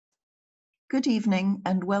Good evening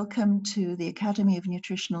and welcome to the Academy of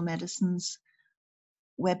Nutritional Medicine's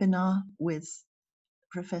webinar with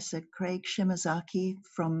Professor Craig Shimasaki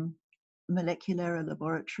from Molecular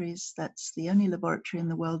Laboratories. That's the only laboratory in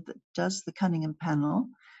the world that does the Cunningham panel,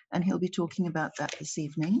 and he'll be talking about that this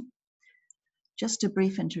evening. Just a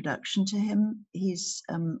brief introduction to him. He's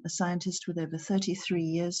a scientist with over 33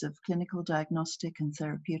 years of clinical diagnostic and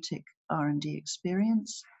therapeutic R&D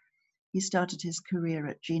experience. He started his career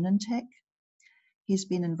at Genentech. He's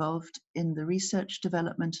been involved in the research,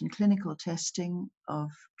 development, and clinical testing of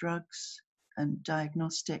drugs and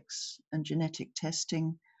diagnostics and genetic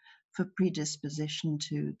testing for predisposition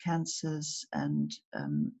to cancers and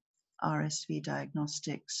RSV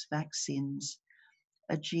diagnostics, vaccines,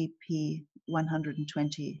 a GP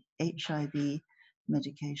 120 HIV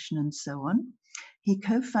medication, and so on. He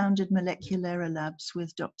co-founded Molecular Labs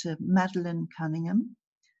with Dr. Madeline Cunningham,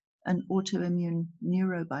 an autoimmune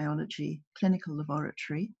neurobiology clinical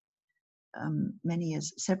laboratory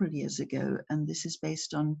several years ago, and this is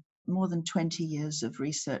based on more than 20 years of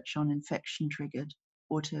research on infection-triggered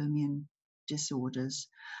autoimmune disorders.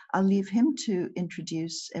 I'll leave him to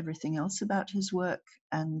introduce everything else about his work,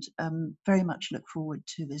 and very much look forward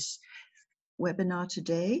to this webinar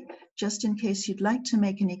today. Just in case you'd like to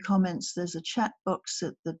make any comments, there's a chat box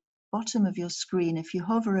at the bottom of your screen. If you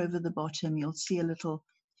hover over the bottom, you'll see a little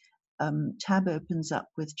tab opens up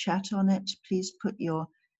with chat on it. Please put your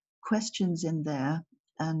questions in there,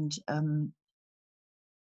 and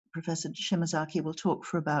Professor Shimasaki will talk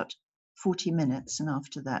for about 40 minutes, and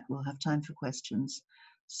after that we'll have time for questions.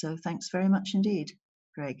 So thanks very much indeed,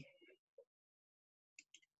 Greg.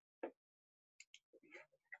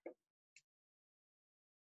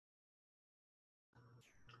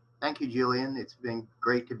 Thank you, Julian. It's been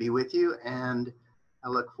great to be with you, and I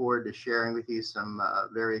look forward to sharing with you some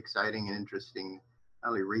very exciting and interesting, not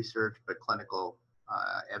only research, but clinical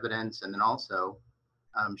evidence, and then also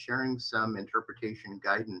sharing some interpretation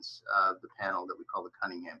guidance of the panel that we call the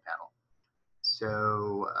Cunningham panel.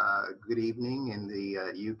 So good evening in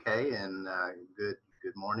the UK, and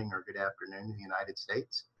good morning or good afternoon in the United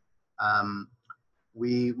States.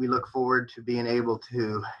 We look forward to being able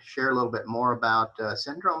to share a little bit more about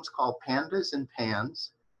syndromes called PANDAS and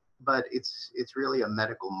PANS, but it's really a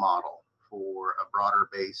medical model for a broader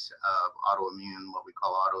base of autoimmune, what we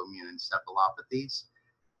call autoimmune encephalopathies,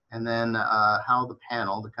 and then how the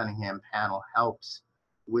panel, the Cunningham panel, helps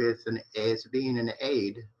with as being an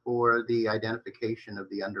aid for the identification of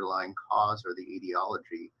the underlying cause or the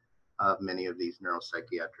etiology of many of these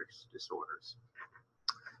neuropsychiatric disorders.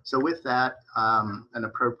 So with that, an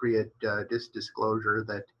appropriate disclosure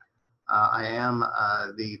that I am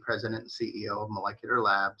the president and CEO of Molecular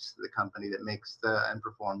Labs, the company that makes and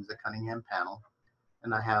performs the Cunningham panel,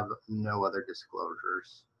 and I have no other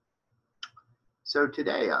disclosures. So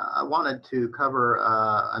today I wanted to cover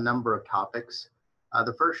a number of topics.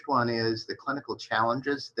 The first one is the clinical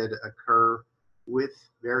challenges that occur with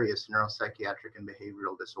various neuropsychiatric and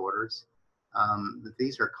behavioral disorders.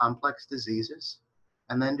 These are complex diseases,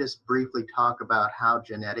 and then just briefly talk about how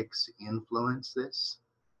genetics influence this.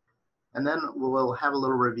 And then we'll have a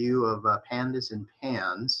little review of PANDAS and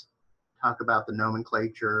PANS, talk about the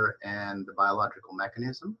nomenclature and the biological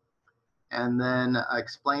mechanism, and then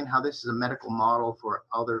explain how this is a medical model for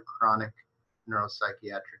other chronic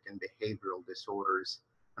neuropsychiatric and behavioral disorders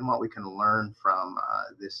and what we can learn from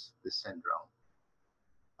this syndrome.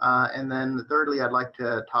 And then thirdly, I'd like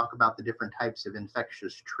to talk about the different types of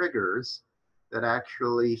infectious triggers that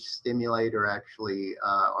actually stimulate or actually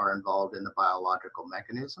are involved in the biological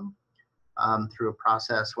mechanism through a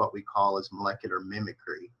process what we call as molecular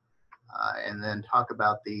mimicry, and then talk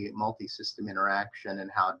about the multi-system interaction and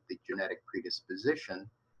how the genetic predisposition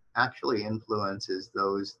actually influences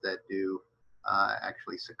those that do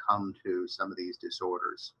actually succumb to some of these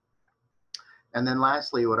disorders. And then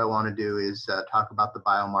lastly, what I want to do is talk about the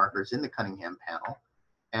biomarkers in the Cunningham panel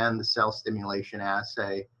and the cell stimulation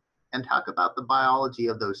assay, and talk about the biology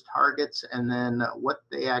of those targets, and then what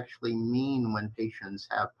they actually mean when patients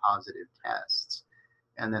have positive tests,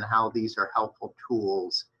 and then how these are helpful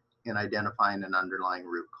tools in identifying an underlying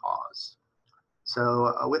root cause.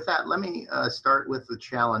 So with that, let me start with the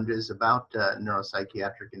challenges about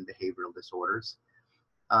neuropsychiatric and behavioral disorders.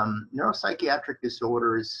 Neuropsychiatric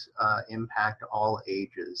disorders impact all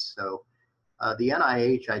ages. So the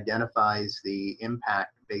NIH identifies the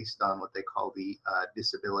impact based on what they call the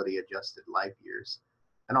disability adjusted life years.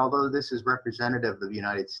 And although this is representative of the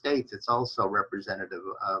United States, it's also representative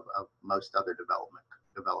of most other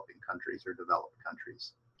developing countries or developed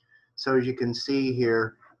countries. So as you can see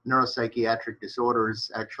here, neuropsychiatric disorders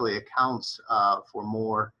actually accounts for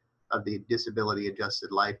more of the disability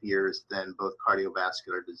adjusted life years than both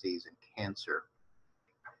cardiovascular disease and cancer.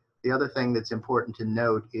 The other thing that's important to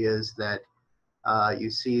note is that you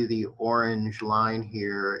see the orange line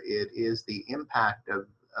here. It is the impact of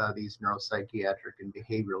these neuropsychiatric and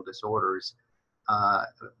behavioral disorders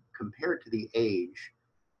compared to the age.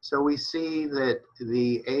 So we see that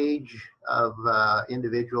the age of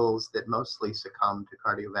individuals that mostly succumb to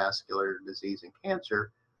cardiovascular disease and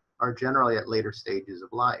cancer are generally at later stages of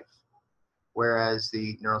life, whereas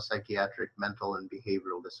the neuropsychiatric, mental, and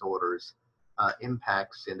behavioral disorders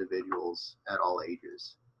impacts individuals at all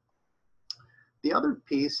ages. The other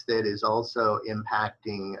piece that is also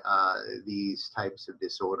impacting these types of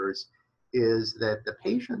disorders is that the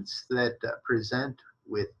patients that present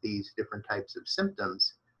with these different types of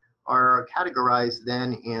symptoms are categorized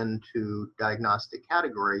then into diagnostic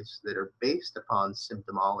categories that are based upon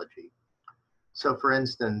symptomology. So for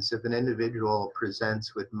instance, if an individual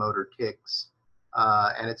presents with motor tics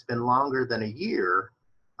and it's been longer than a year,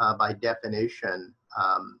 by definition,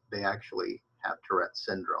 they actually have Tourette's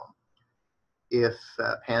syndrome. If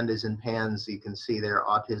PANDAS and PANS, you can see their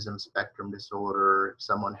autism spectrum disorder. If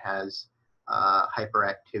someone has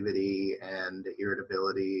hyperactivity and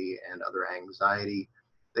irritability and other anxiety,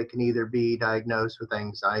 they can either be diagnosed with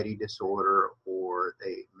anxiety disorder, or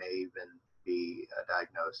they may even be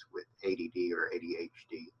diagnosed with ADD or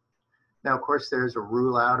ADHD. Now, of course, there's a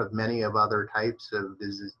rule out of many of other types of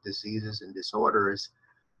diseases and disorders,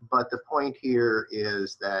 but the point here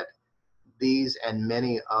is that these and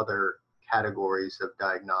many other categories of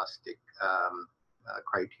diagnostic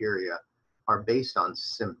criteria are based on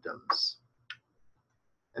symptoms.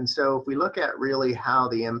 And so if we look at really how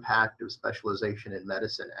the impact of specialization in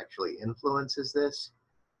medicine actually influences this,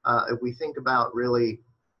 if we think about really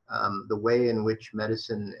the way in which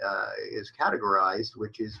medicine is categorized,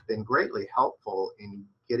 which has been greatly helpful in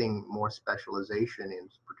getting more specialization in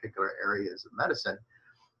particular areas of medicine,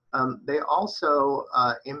 they also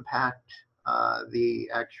impact the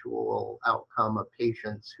actual outcome of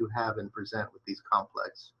patients who have and present with these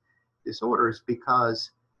complex disorders,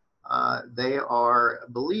 because they are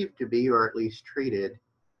believed to be, or at least treated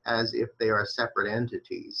as if they are separate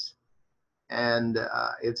entities. And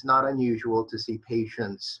it's not unusual to see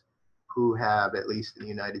patients who have, at least in the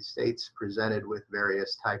United States, presented with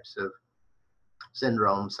various types of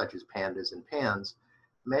syndromes such as PANDAS and PANS,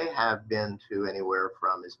 may have been to anywhere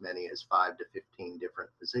from as many as 5 to 15 different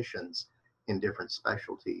physicians in different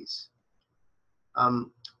specialties.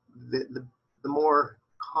 The more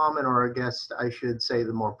common, or I guess I should say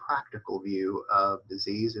the more practical view of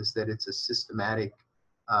disease, is that it's a systematic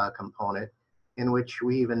component, in which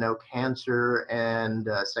we even know cancer and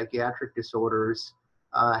psychiatric disorders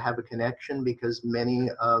have a connection, because many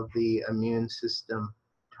of the immune system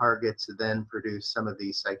targets then produce some of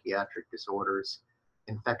these psychiatric disorders.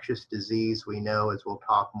 Infectious disease, we know, as we'll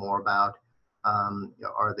talk more about,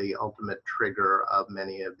 are the ultimate trigger of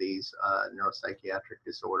many of these neuropsychiatric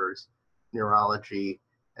disorders. Neurology,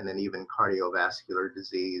 and then even cardiovascular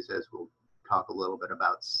disease, as we'll talk a little bit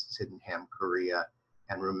about Sydenham chorea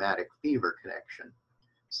and rheumatic fever connection.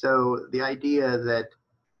 So the idea that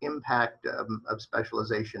impact of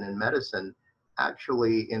specialization in medicine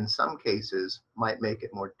actually, in some cases, might make it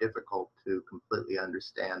more difficult to completely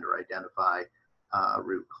understand or identify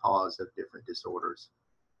root cause of different disorders.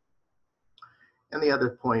 And the other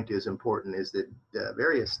point is important, is that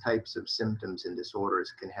various types of symptoms and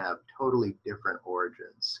disorders can have totally different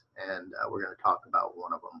origins. And we're going to talk about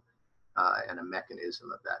one of them and a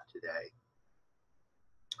mechanism of that today.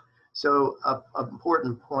 So an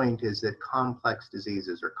important point is that complex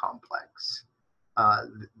diseases are complex.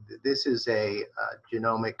 This is a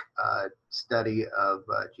genomic study of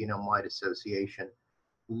genome-wide association,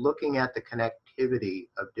 looking at the connectivity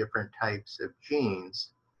of different types of genes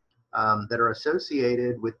that are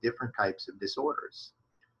associated with different types of disorders.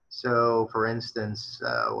 So for instance,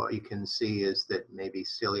 what you can see is that maybe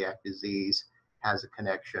celiac disease has a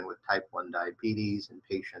connection with type 1 diabetes in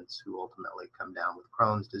patients who ultimately come down with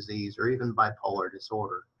Crohn's disease, or even bipolar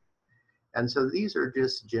disorder. And so these are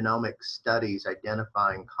just genomic studies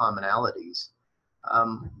identifying commonalities.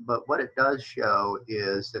 But what it does show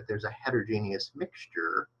is that there's a heterogeneous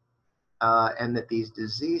mixture, and that these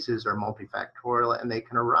diseases are multifactorial, and they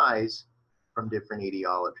can arise from different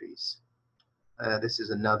etiologies. This is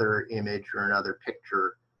another image or another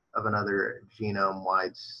picture of another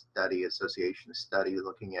genome-wide study, association study,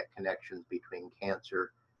 looking at connections between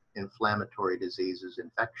cancer, inflammatory diseases,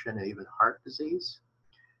 infection, and even heart disease.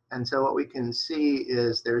 And so what we can see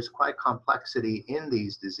is there's quite complexity in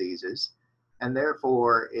these diseases, and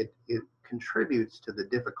therefore it contributes to the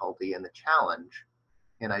difficulty and the challenge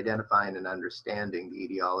in identifying and understanding the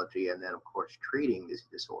etiology and then, of course, treating these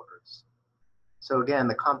disorders. So again,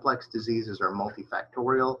 the complex diseases are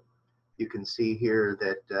multifactorial. You can see here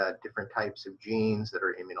that different types of genes that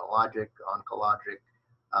are immunologic, oncologic,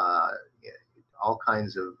 all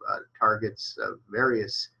kinds of targets of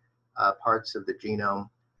various parts of the genome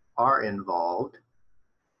are involved.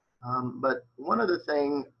 But one other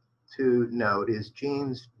thing to note is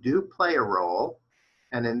genes do play a role,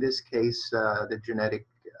 and in this case, the genetic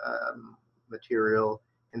material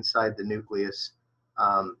inside the nucleus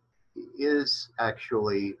is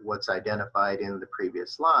actually what's identified in the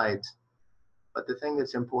previous slides. But the thing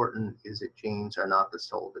that's important is that genes are not the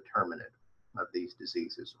sole determinant of these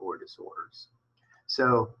diseases or disorders.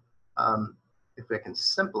 So if I can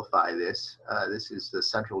simplify this, this is the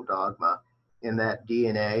central dogma in that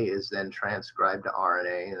DNA is then transcribed to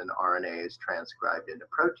RNA, and then RNA is transcribed into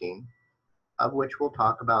protein, of which we'll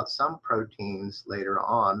talk about some proteins later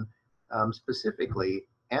on, specifically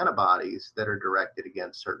antibodies that are directed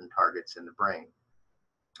against certain targets in the brain.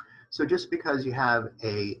 So just because you have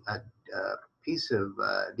a piece of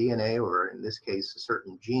DNA, or in this case,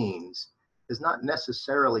 certain genes, does not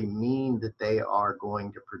necessarily mean that they are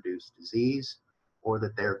going to produce disease or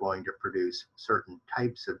that they're going to produce certain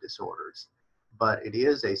types of disorders. But it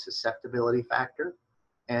is a susceptibility factor,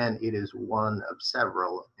 and it is one of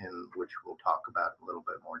several in which we'll talk about in a little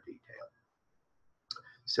bit more detail.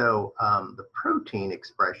 So the protein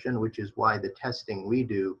expression, which is why the testing we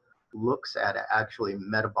do looks at actually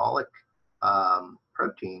metabolic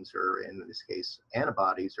proteins, or in this case,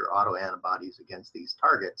 antibodies or autoantibodies against these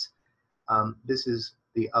targets. This is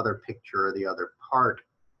the other picture, or the other part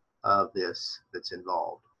of this that's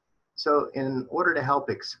involved. So in order to help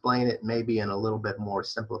explain it maybe in a little bit more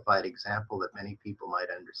simplified example that many people might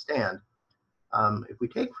understand, if we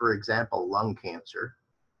take, for example, lung cancer,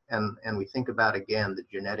 and we think about, again, the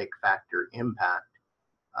genetic factor impact,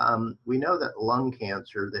 we know that lung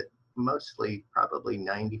cancer, that mostly probably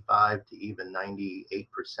 95 to even 98%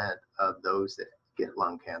 of those that get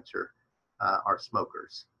lung cancer are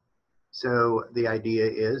smokers. So the idea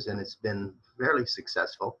is, and it's been fairly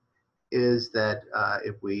successful, is that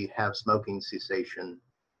if we have smoking cessation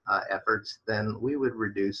efforts, then we would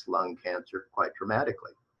reduce lung cancer quite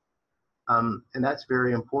dramatically. And that's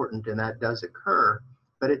very important, and that does occur,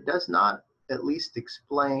 but it does not at least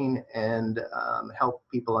explain and help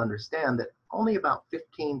people understand that only about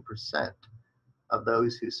 15% of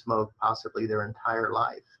those who smoke possibly their entire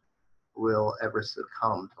life will ever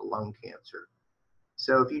succumb to lung cancer.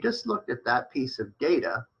 So if you just looked at that piece of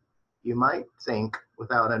data, you might think,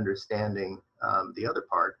 without understanding the other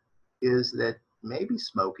part, is that maybe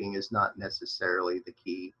smoking is not necessarily the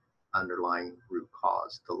key underlying root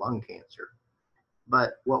cause to lung cancer.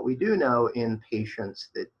 But what we do know in patients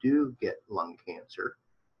that do get lung cancer,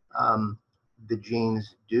 the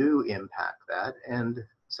genes do impact that, and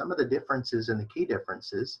some of the differences and the key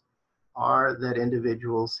differences are that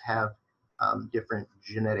individuals have different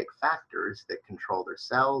genetic factors that control their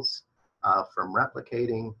cells from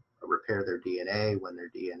replicating, repair their DNA when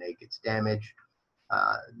their DNA gets damaged,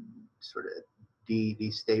 sort of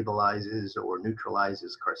destabilizes or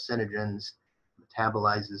neutralizes carcinogens,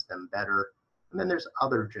 metabolizes them better, and then there's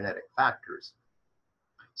other genetic factors.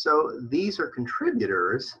 So these are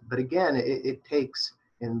contributors, but again, it takes,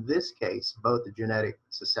 in this case, both the genetic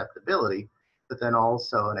susceptibility, but then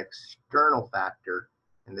also an external factor,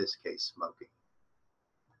 in this case, smoking.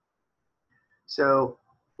 So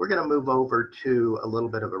we're going to move over to a little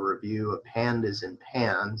bit of a review of PANDAS and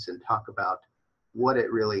PANS and talk about what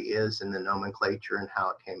it really is in the nomenclature and how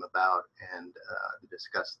it came about, and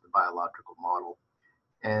discuss the biological model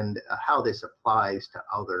and how this applies to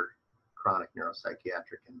other chronic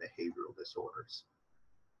neuropsychiatric and behavioral disorders.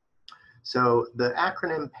 So the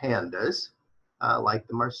acronym PANDAS, like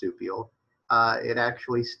the marsupial, it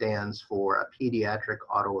actually stands for a pediatric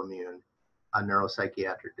autoimmune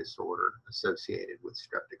neuropsychiatric disorder associated with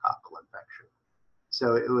streptococcal infection.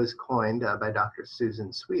 So it was coined by Dr.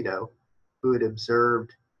 Susan Swedo, who had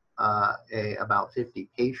observed about 50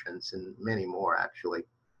 patients, and many more actually,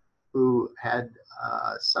 who had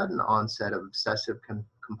sudden onset of obsessive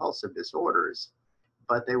compulsive disorders,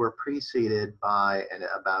 but they were preceded by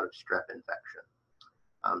a bout of strep infection.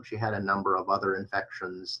 She had a number of other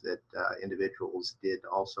infections that individuals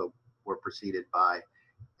were preceded by,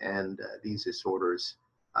 and these disorders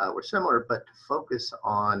were similar, but to focus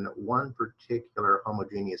on one particular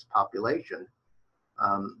homogeneous population,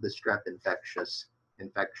 the strep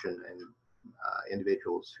infection, and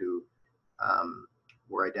individuals who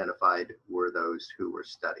were identified were those who were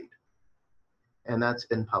studied. And that's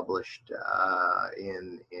been published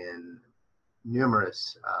in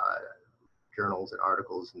numerous journals and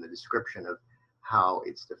articles, and the description of how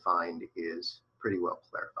it's defined is pretty well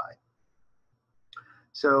clarified.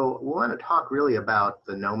 So we want to talk really about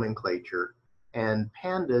the nomenclature, and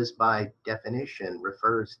PANDAS by definition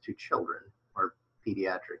refers to children or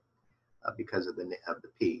pediatric because of the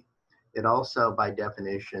P. It also by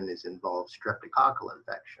definition involves streptococcal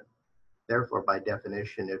infection. Therefore, by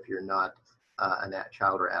definition, if you're not a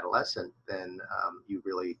child or adolescent, then you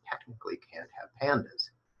really technically can't have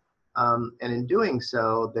PANDAS. And in doing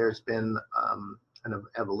so, there's been an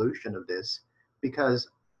evolution of this because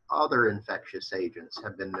other infectious agents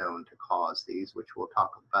have been known to cause these, which we'll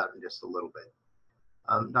talk about in just a little bit.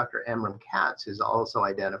 Dr. Amram Katz has also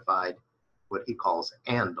identified what he calls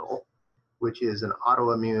ANDL, which is an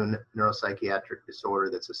autoimmune neuropsychiatric disorder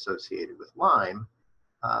that's associated with Lyme,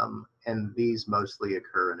 and these mostly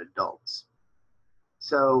occur in adults.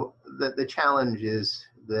 So the challenge is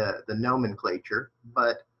the nomenclature,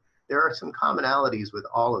 but there are some commonalities with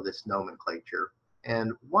all of this nomenclature.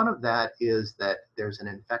 And one of that is that there's an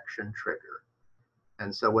infection trigger.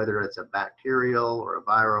 And so whether it's a bacterial or a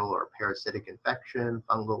viral or a parasitic infection,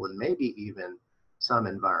 fungal, and maybe even some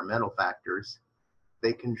environmental factors,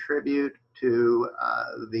 they contribute to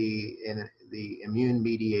the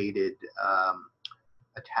immune-mediated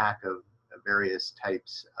attack of various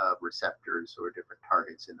types of receptors or different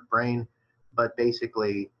targets in the brain. But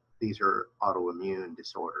basically, these are autoimmune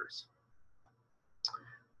disorders.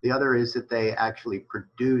 The other is that they actually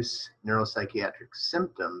produce neuropsychiatric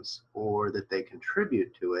symptoms, or that they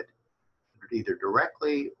contribute to it either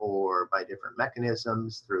directly or by different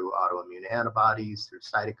mechanisms through autoimmune antibodies, through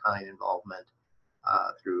cytokine involvement,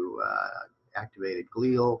 through activated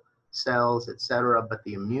glial cells, etc. But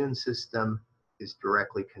the immune system is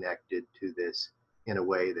directly connected to this in a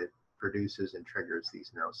way that produces and triggers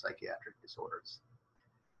these neuropsychiatric disorders.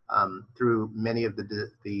 Through many of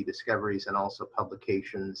the discoveries and also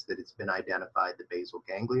publications that it's been identified, the basal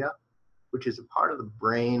ganglia, which is a part of the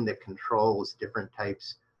brain that controls different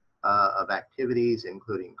types of activities,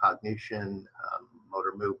 including cognition,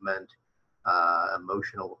 motor movement,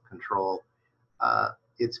 emotional control.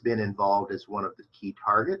 It's been involved as one of the key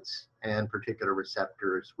targets and particular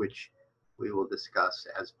receptors, which we will discuss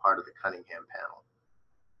as part of the Cunningham panel.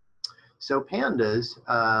 So PANDAS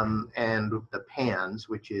and the PANS,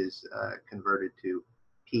 which is converted to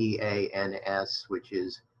PANS, which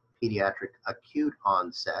is pediatric acute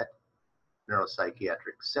onset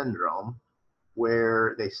neuropsychiatric syndrome,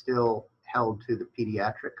 where they still held to the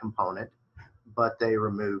pediatric component, but they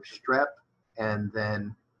removed strep and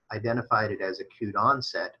then identified it as acute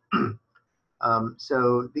onset.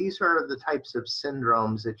 So these are the types of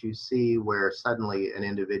syndromes that you see where suddenly an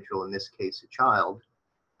individual, in this case a child,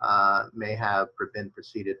 may have been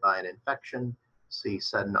preceded by an infection, see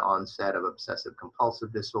sudden onset of obsessive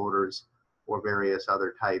compulsive disorders, or various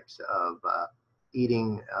other types of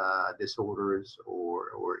eating disorders,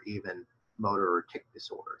 or even motor or tic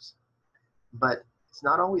disorders. But it's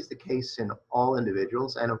not always the case in all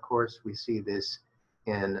individuals, and of course we see this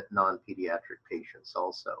in non-pediatric patients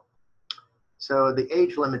also. So the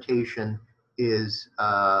age limitation is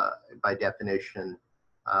by definition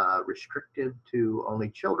restrictive to only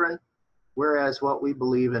children, whereas what we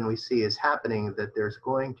believe and we see is happening, that there's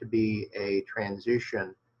going to be a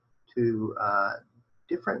transition to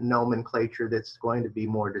different nomenclature that's going to be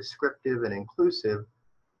more descriptive and inclusive.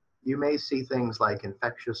 You may see things like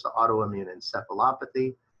infectious autoimmune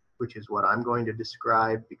encephalopathy, which is what I'm going to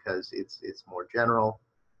describe because it's more general,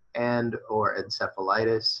 and or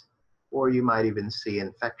encephalitis, or you might even see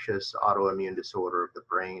infectious autoimmune disorder of the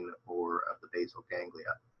brain or of the basal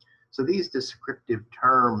ganglia. So these descriptive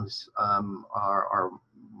terms are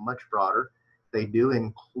much broader. They do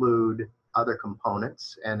include other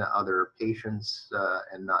components and other patients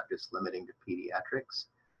and not just limiting to pediatrics.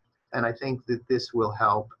 And I think that this will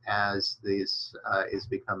help as this is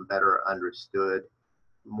become better understood,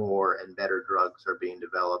 more and better drugs are being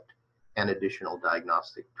developed, and additional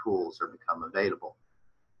diagnostic tools are become available.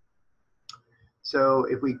 So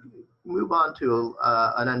if we move on to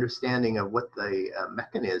an understanding of what the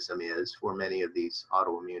mechanism is for many of these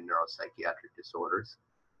autoimmune neuropsychiatric disorders,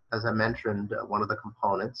 as I mentioned, one of the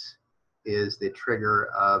components is the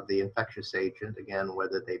trigger of the infectious agent, again,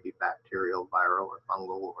 whether they be bacterial, viral, or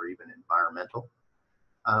fungal, or even environmental.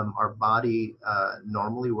 Our body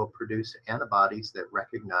normally will produce antibodies that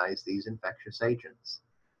recognize these infectious agents,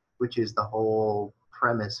 which is the whole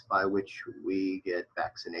premise by which we get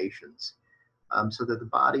vaccinations. So that the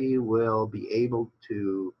body will be able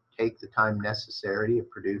to take the time necessary to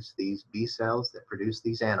produce these B cells that produce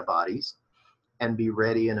these antibodies, and be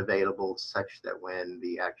ready and available such that when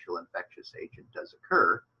the actual infectious agent does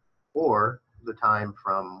occur, or the time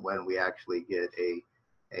from when we actually get a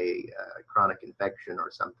chronic infection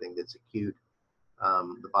or something that's acute,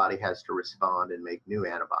 the body has to respond and make new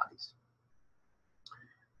antibodies.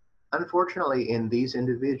 Unfortunately, in these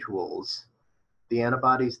individuals, the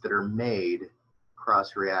antibodies that are made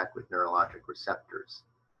cross-react with neurologic receptors.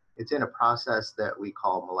 It's in a process that we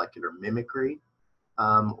call molecular mimicry,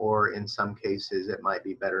 or in some cases, it might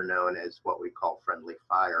be better known as what we call friendly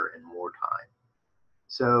fire in wartime.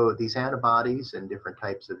 So these antibodies and different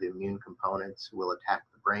types of immune components will attack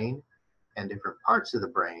the brain and different parts of the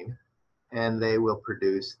brain, and they will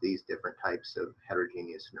produce these different types of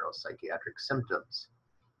heterogeneous neuropsychiatric symptoms.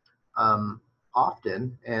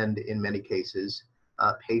 Often, and in many cases,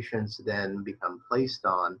 patients then become placed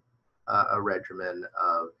on a regimen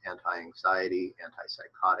of anti-anxiety,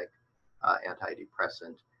 antipsychotic,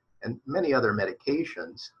 antidepressant, and many other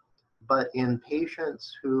medications. But in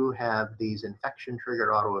patients who have these infection-triggered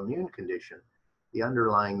autoimmune condition, the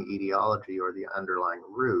underlying etiology or the underlying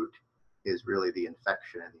root is really the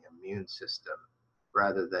infection in the immune system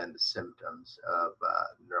rather than the symptoms of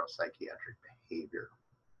neuropsychiatric behavior.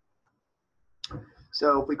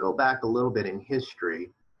 So if we go back a little bit in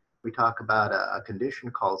history, we talk about a condition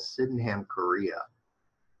called Sydenham chorea.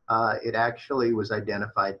 It actually was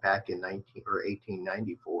identified back in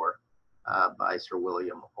 1894 by Sir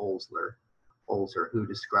William Olser, who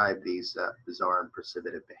described these bizarre and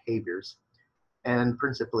precipitative behaviors, and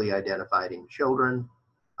principally identified in children,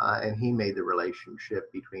 and he made the relationship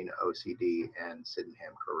between OCD and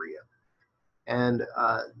Sydenham chorea. And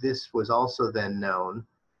this was also then known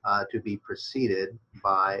to be preceded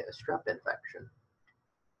by a strep infection.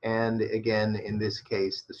 And again, in this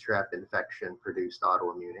case, the strep infection produced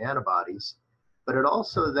autoimmune antibodies, but it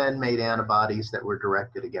also then made antibodies that were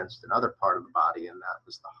directed against another part of the body, and that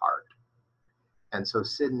was the heart. And so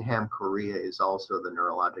Sydenham chorea is also the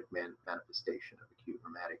neurologic manifestation of acute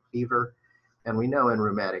rheumatic fever. And we know in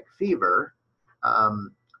rheumatic fever,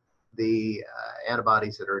 the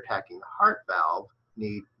antibodies that are attacking the heart valve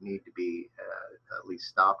need to be at least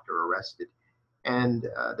stopped or arrested. And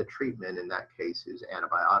the treatment in that case is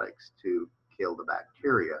antibiotics to kill the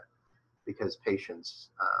bacteria, because patients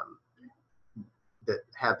that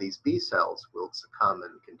have these B cells will succumb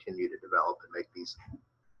and continue to develop and make these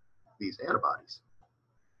antibodies.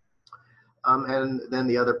 And then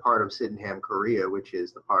the other part of Sydenham chorea, which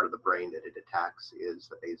is the part of the brain that it attacks, is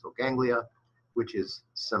the basal ganglia, which is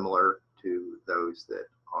similar to those that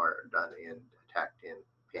are attacked in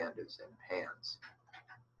PANDAS and PANS.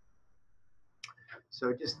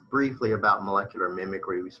 So just briefly about molecular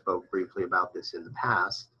mimicry, we spoke briefly about this in the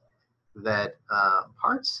past, that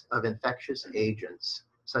parts of infectious agents,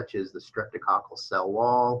 such as the streptococcal cell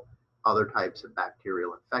wall, other types of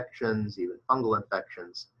bacterial infections, even fungal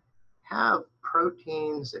infections, have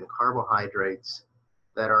proteins and carbohydrates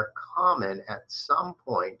that are common at some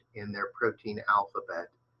point in their protein alphabet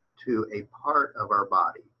to a part of our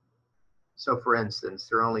body. So for instance,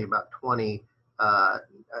 there are only about 20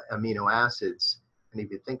 amino acids, and if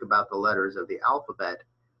you think about the letters of the alphabet,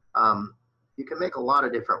 you can make a lot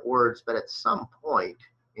of different words, but at some point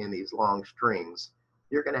in these long strings,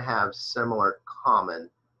 you're going to have similar common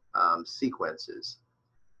sequences.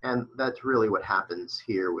 And that's really what happens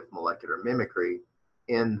here with molecular mimicry,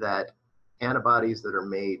 in that antibodies that are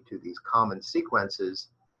made to these common sequences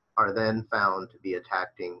are then found to be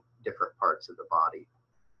attacking different parts of the body,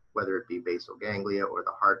 whether it be basal ganglia or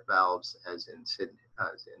the heart valves, as in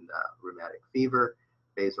rheumatic fever,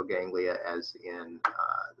 basal ganglia as in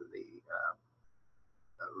the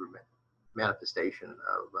manifestation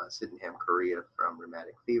of Sydenham chorea from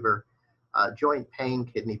rheumatic fever, joint pain,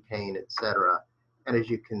 kidney pain, etc. And as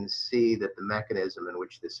you can see, that the mechanism in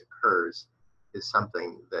which this occurs is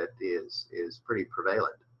something that is pretty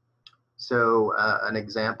prevalent. So an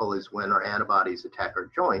example is when our antibodies attack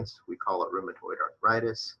our joints, we call it rheumatoid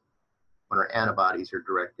arthritis. When our antibodies are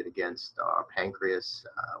directed against our pancreas,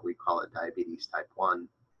 we call it diabetes type 1.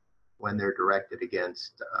 When they're directed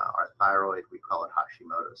against our thyroid, we call it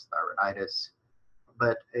Hashimoto's thyroiditis.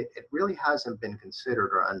 But it really hasn't been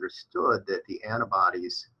considered or understood that the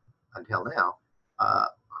antibodies, until now,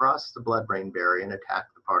 cross the blood-brain barrier and attack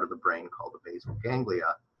the part of the brain called the basal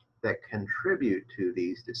ganglia that contribute to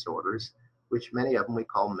these disorders, which many of them we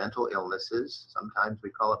call mental illnesses. Sometimes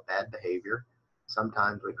we call it bad behavior.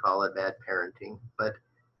 Sometimes we call it bad parenting. But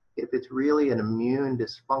if it's really an immune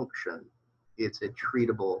dysfunction, it's a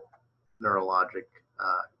treatable neurologic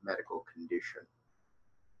medical condition.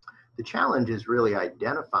 The challenge is really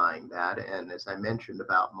identifying that, and as I mentioned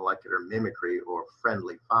about molecular mimicry or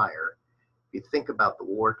friendly fire, you think about the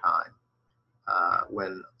wartime,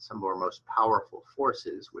 when some of our most powerful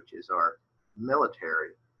forces, which is our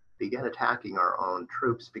military, begin attacking our own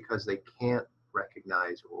troops because they can't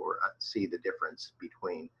recognize or see the difference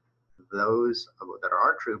between those that are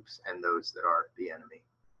our troops and those that are the enemy.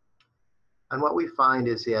 And what we find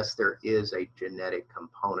is, yes, there is a genetic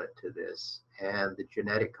component to this. And the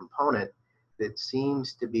genetic component that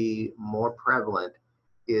seems to be more prevalent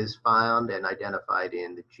is found and identified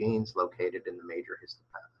in the genes located in the major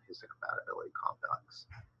histocompatibility complex.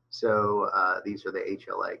 So these are the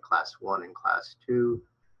HLA class 1 and class 2.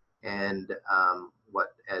 And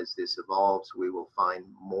as this evolves, we will find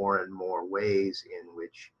more and more ways in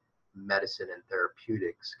which medicine and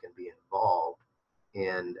therapeutics can be involved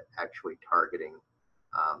in actually targeting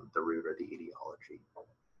the root or the etiology.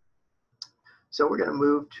 So we're going to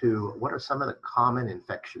move to what are some of the common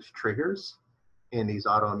infectious triggers in these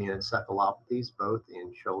autoimmune encephalopathies, both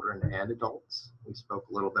in children and adults. We spoke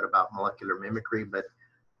a little bit about molecular mimicry, but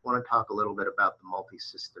I want to talk a little bit about the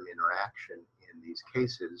multi-system interaction in these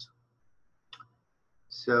cases.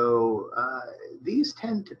 So these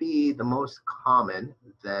tend to be the most common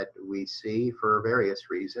that we see for various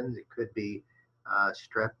reasons. It could be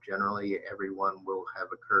strep. Generally, everyone will have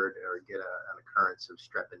occurred or get an occurrence of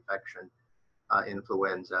strep infection,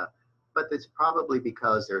 influenza, but it's probably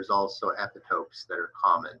because there's also epitopes that are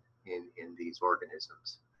common in these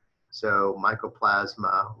organisms. So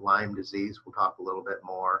mycoplasma, Lyme disease, we'll talk a little bit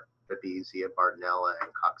more, Babesia, Bartonella,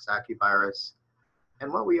 and Coxsackie virus.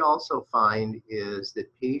 And what we also find is that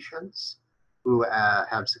patients who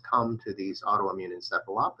have succumbed to these autoimmune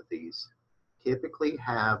encephalopathies typically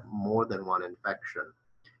have more than one infection.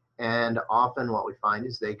 And often what we find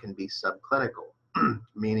is they can be subclinical,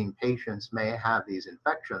 meaning patients may have these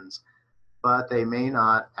infections, but they may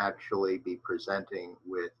not actually be presenting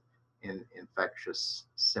with infectious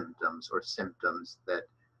symptoms or symptoms that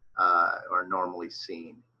are normally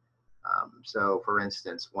seen. So for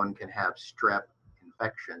instance, one can have strep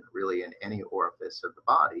infection really in any orifice of the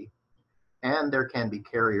body, and there can be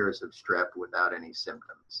carriers of strep without any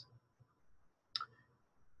symptoms.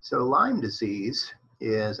 So Lyme disease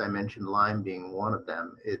is, I mentioned Lyme being one of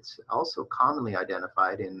them. It's also commonly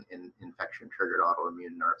identified in infection-triggered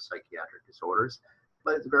autoimmune neuropsychiatric disorders,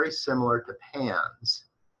 but it's very similar to PANS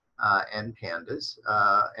and PANDAS,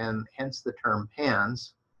 and hence the term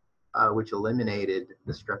PANS, which eliminated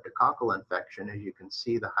the streptococcal infection. As you can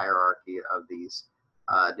see, the hierarchy of these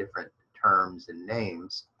different terms and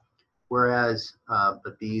names, whereas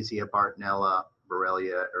Babesia, Bartonella,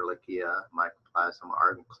 Borrelia, Ehrlichia, Mycoplasma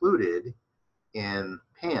are included in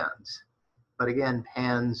PANS. But again,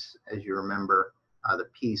 PANS, as you remember, the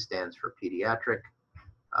P stands for pediatric,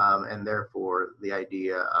 and therefore the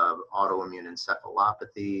idea of autoimmune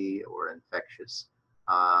encephalopathy or infectious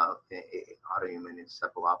autoimmune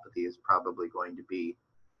encephalopathy is probably going to be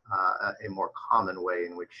a more common way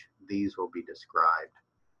in which these will be described.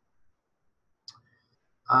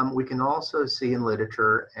 We can also see in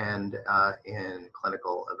literature and in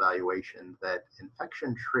clinical evaluation that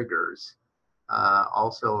infection triggers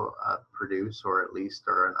also produce, or at least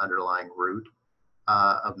are an underlying root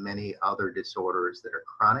of many other disorders that are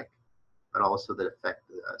chronic, but also that affect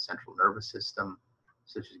the central nervous system,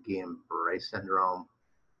 such as Guillain-Barré syndrome,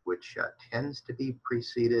 which tends to be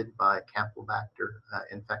preceded by Campylobacter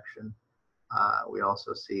infection. We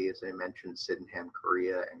also see, as I mentioned, Sydenham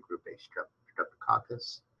chorea and group A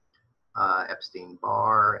streptococcus,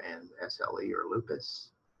 Epstein-Barr and SLE or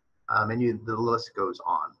lupus, and the list goes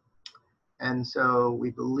on. And so we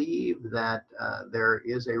believe that there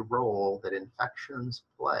is a role that infections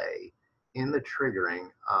play in the triggering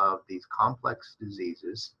of these complex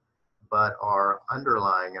diseases, but are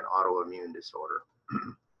underlying an autoimmune disorder.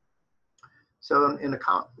 So in a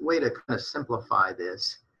way to kind of simplify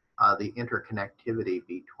this, the interconnectivity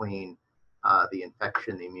between the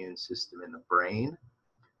infection, the immune system, and the brain,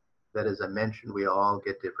 that as I mentioned, we all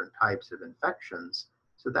get different types of infections.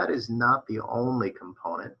 So that is not the only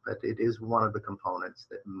component, but it is one of the components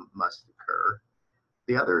that must occur.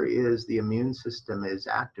 The other is the immune system is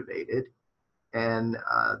activated, and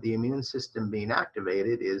the immune system being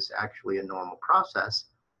activated is actually a normal process,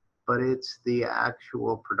 but it's the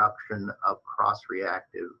actual production of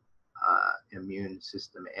cross-reactive immune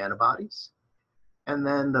system antibodies. And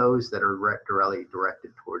then those that are directly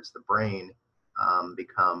directed towards the brain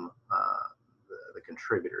become the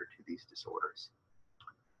contributor to these disorders.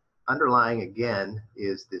 Underlying, again,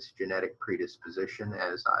 is this genetic predisposition,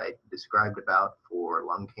 as I described about for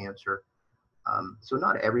lung cancer. So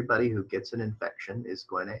not everybody who gets an infection is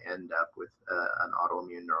going to end up with an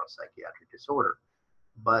autoimmune neuropsychiatric disorder.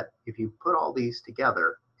 But if you put all these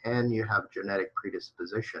together and you have genetic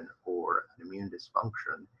predisposition or an immune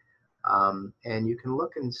dysfunction. And you can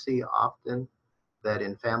look and see often that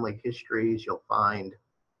in family histories, you'll find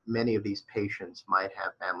many of these patients might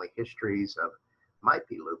have family histories of, might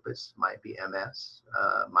be lupus, might be MS,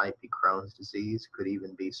 might be Crohn's disease, could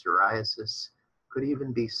even be psoriasis, could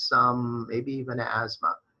even be some, maybe even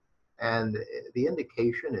asthma. And the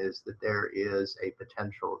indication is that there is a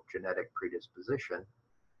potential genetic predisposition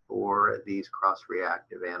for these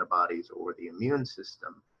cross-reactive antibodies or the immune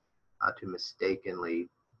system to mistakenly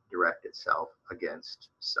direct itself against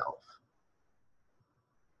self.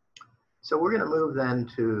 So we're going to move then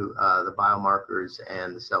to the biomarkers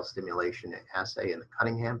and the cell stimulation assay in the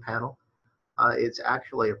Cunningham panel. It's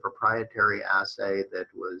actually a proprietary assay that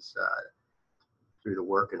was through the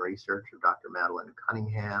work and research of Dr. Madeline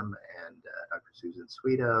Cunningham and Dr. Susan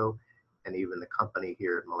Sweeto, and even the company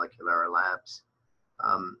here at Molecular Labs,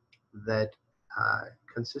 that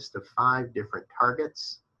consists of 5 different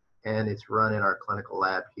targets, and it's run in our clinical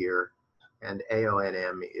lab here. And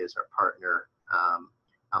AONM is our partner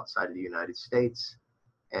outside of the United States.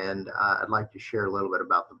 And I'd like to share a little bit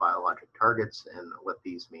about the biologic targets and what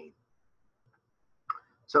these mean.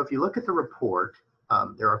 So if you look at the report,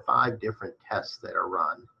 there are 5 different tests that are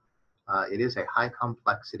run. It is a high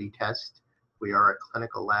complexity test. We are a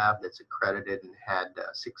clinical lab that's accredited and had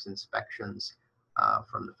 6 inspections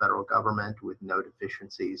from the federal government with no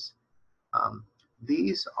deficiencies.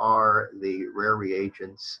 These are the rare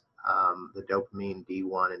reagents, the dopamine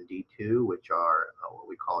D1 and D2, which are what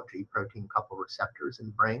we call G protein couple receptors in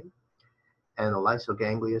the brain. And the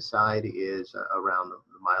lysoganglioside is around the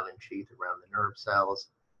myelin sheath, around the nerve cells.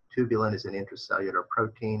 Tubulin is an intracellular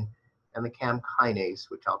protein, and the CAM kinase,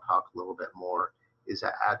 which I'll talk a little bit more, is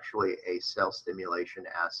actually a cell stimulation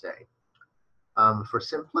assay. For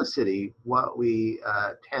simplicity, what we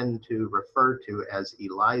tend to refer to as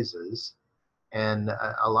ELISAs, and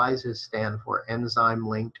ELISAs stand for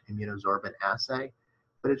enzyme-linked immunosorbent assay,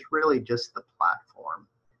 but it's really just the platform.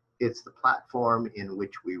 It's the platform in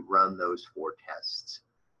which we run those 4 tests.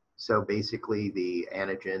 So basically the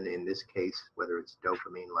antigen, in this case, whether it's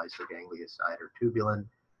dopamine, lysoganglioside, or tubulin,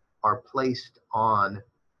 are placed on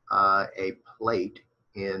a plate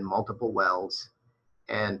in multiple wells,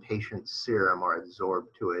 and patient's serum are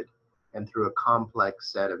absorbed to it. And through a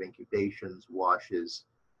complex set of incubations, washes,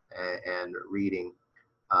 and reading,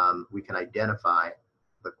 we can identify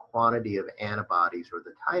the quantity of antibodies or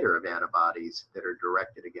the titer of antibodies that are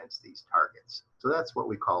directed against these targets. So that's what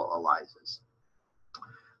we call ELISAs.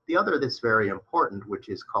 The other that's very important, which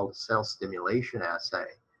is called a cell stimulation assay,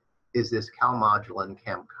 is this calmodulin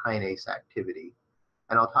CAM kinase activity.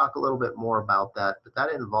 And I'll talk a little bit more about that, but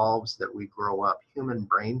that involves that we grow up human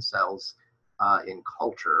brain cells in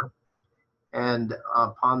culture. And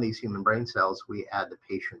upon these human brain cells, we add the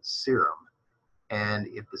patient's serum. And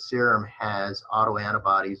if the serum has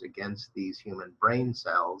autoantibodies against these human brain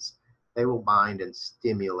cells, they will bind and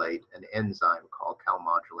stimulate an enzyme called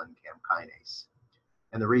calmodulin CAM kinase.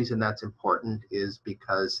 And the reason that's important is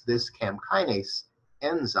because this CAM kinase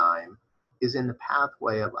enzyme is in the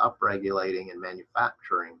pathway of upregulating and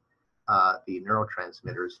manufacturing the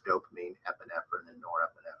neurotransmitters dopamine, epinephrine, and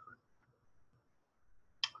norepinephrine.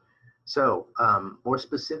 So more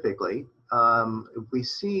specifically, if we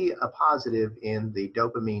see a positive in the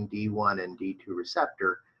dopamine D1 and D2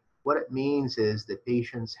 receptor, what it means is that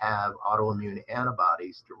patients have autoimmune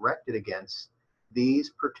antibodies directed against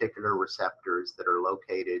these particular receptors that are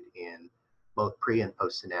located in both pre and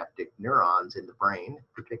postsynaptic neurons in the brain,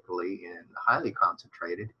 particularly in highly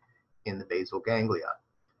concentrated in the basal ganglia.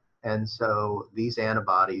 And so these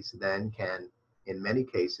antibodies then can, in many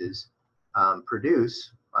cases,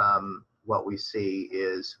 produce what we see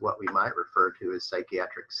is what we might refer to as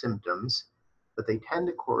psychiatric symptoms, but they tend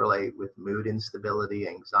to correlate with mood instability,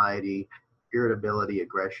 anxiety, irritability,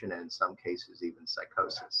 aggression, and in some cases even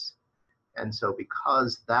psychosis. And so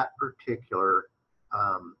because that particular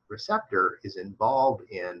receptor is involved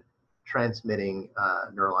in transmitting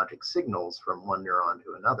neurologic signals from one neuron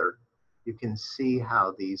to another, you can see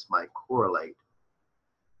how these might correlate.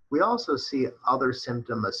 We also see other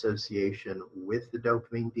symptom association with the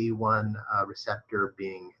dopamine D1 receptor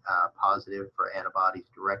being positive for antibodies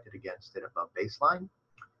directed against it above baseline.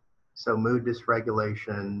 So mood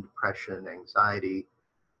dysregulation, depression, anxiety.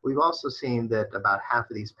 We've also seen that about half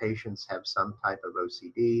of these patients have some type of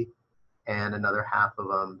OCD, and another half of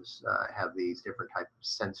them have these different types of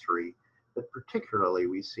sensory, but particularly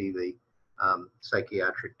we see the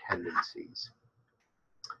psychiatric tendencies.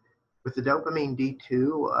 With the dopamine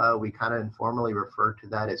D2, we kind of informally refer to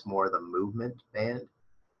that as more the movement band.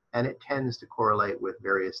 and it tends to correlate with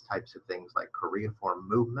various types of things like choreiform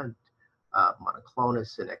movement,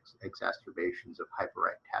 monoclonus, and exacerbations of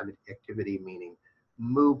hyperactivity, meaning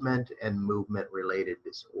movement and movement-related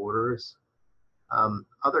disorders.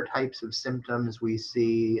 Other types of symptoms we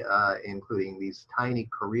see, including these tiny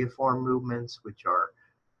choreiform movements, which are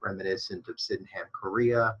reminiscent of Sydenham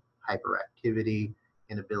chorea, hyperactivity,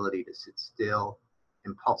 inability to sit still,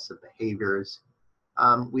 impulsive behaviors.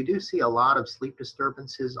 We do see a lot of sleep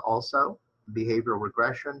disturbances also, behavioral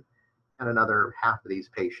regression, and another half of these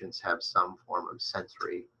patients have some form of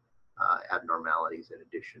sensory abnormalities in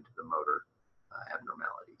addition to the motor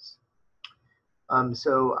abnormalities.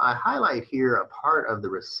 So I highlight here a part of the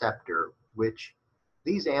receptor, which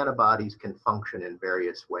these antibodies can function in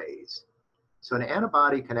various ways. So an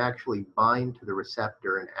antibody can actually bind to the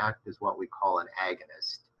receptor and act as what we call an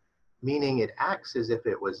agonist, meaning it acts as if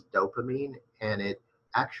it was dopamine, and it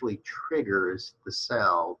actually triggers the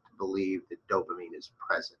cell to believe that dopamine is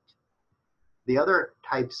present. The other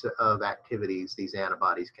types of activities these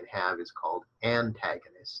antibodies can have is called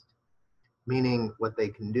antagonist, meaning what they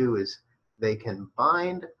can do is they can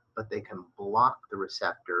bind, but they can block the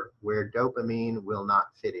receptor where dopamine will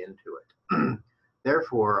not fit into it.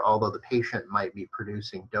 Therefore, although the patient might be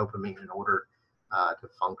producing dopamine in order to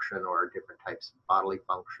function or different types of bodily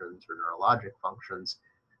functions or neurologic functions,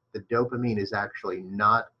 the dopamine is actually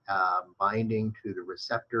not binding to the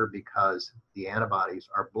receptor because the antibodies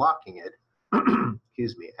are blocking it,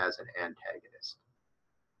 excuse me, as an antagonist.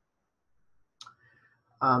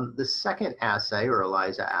 The second assay, or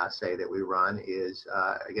ELISA assay, that we run is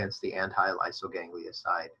against the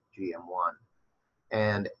anti-lysoganglioside GM1.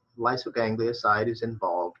 And lysoganglioside is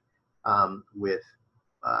involved with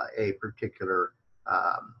a particular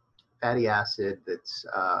fatty acid that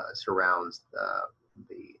surrounds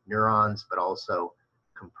the neurons, but also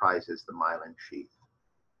comprises the myelin sheath.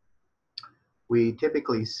 We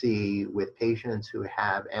typically see with patients who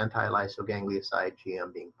have anti-lysoganglioside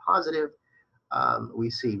GM being positive, we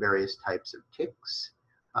see various types of tics,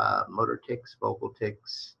 motor tics, vocal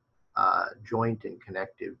tics, joint and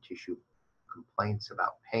connective tissue complaints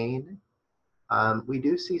about pain. We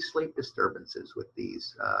do see sleep disturbances with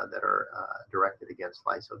these that are directed against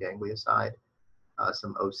lysoganglioside,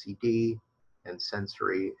 some OCD and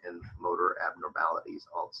sensory and motor abnormalities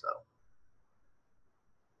also.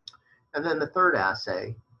 And then the third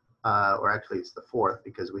assay, or actually it's the fourth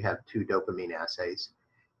because we have two dopamine assays,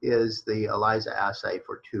 is the ELISA assay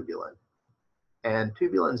for tubulin. And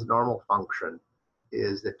tubulin's normal function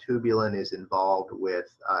is that tubulin is involved with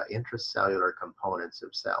intracellular components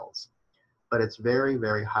of cells, but it's very,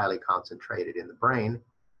 very highly concentrated in the brain,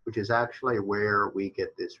 which is actually where we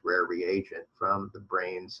get this rare reagent from the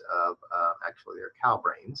brains of, actually they're cow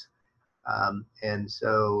brains. And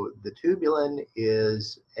so the tubulin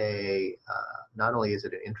is not only is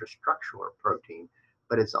it an intrastructural protein,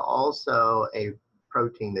 but it's also a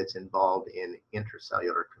protein that's involved in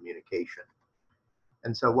intracellular communication.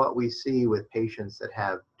 And so what we see with patients that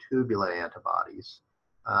have tubulin antibodies,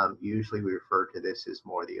 usually we refer to this as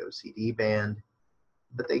more the OCD band,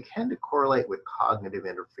 but they tend to correlate with cognitive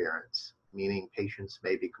interference, meaning patients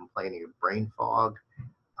may be complaining of brain fog,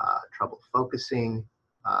 trouble focusing,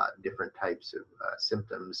 different types of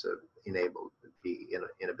symptoms of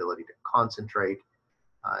inability to concentrate,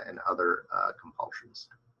 and other compulsions.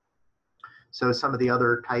 So some of the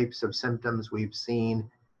other types of symptoms we've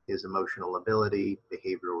seen is emotional lability,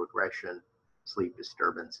 behavioral regression, sleep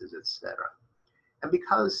disturbances, etc. And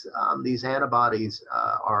because these antibodies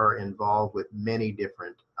are involved with many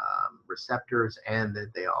different receptors, and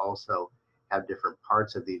that they also have different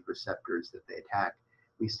parts of these receptors that they attack,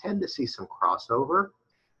 we tend to see some crossover,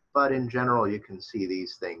 but in general, you can see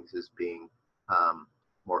these things as being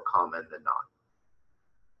more common than not.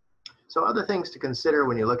 So other things to consider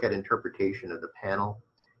when you look at interpretation of the panel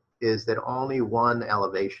is that only one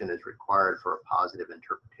elevation is required for a positive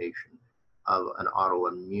interpretation of an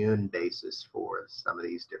autoimmune basis for some of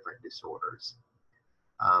these different disorders.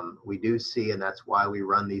 We do see, and that's why we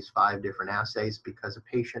run these 5 different assays, because a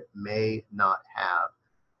patient may not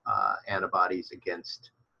have antibodies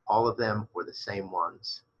against all of them or the same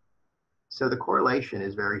ones. So the correlation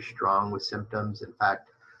is very strong with symptoms. In fact,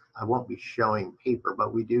 I won't be showing paper,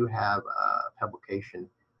 but we do have a publication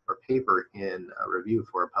or paper in a review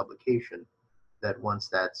for a publication that once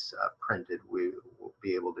that's printed, we will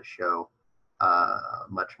be able to show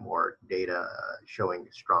much more data showing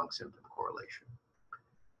strong symptom correlation.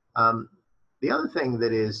 The other thing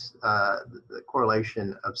that is the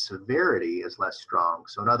correlation of severity is less strong.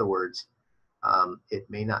 So in other words, it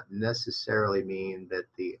may not necessarily mean that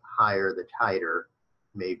the higher the titer,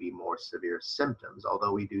 may be more severe symptoms,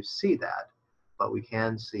 although we do see that. But we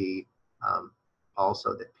can see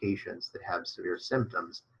also that patients that have severe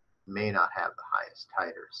symptoms may not have the highest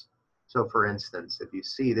titers. So for instance, if you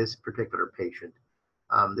see this particular patient,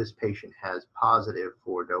 this patient has positive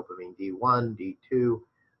for dopamine D1, D2,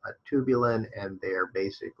 tubulin, and they're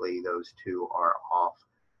basically, those two are off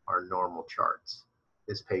our normal charts.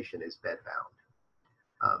 This patient is bedbound.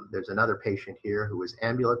 There's another patient here who was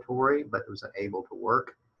ambulatory but was unable to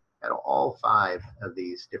work at all 5 of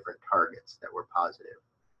these different targets that were positive.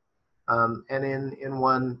 And in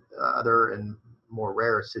one other and more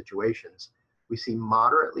rare situations, we see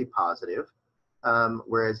moderately positive,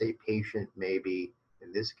 whereas a patient may be,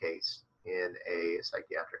 in this case, in a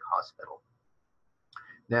psychiatric hospital.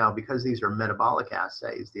 Now, because these are metabolic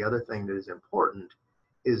assays, the other thing that is important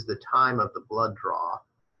is the time of the blood draw,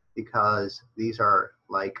 because these are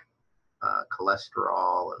like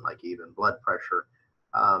cholesterol and like even blood pressure.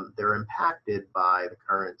 They're impacted by the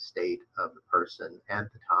current state of the person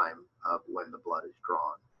at the time of when the blood is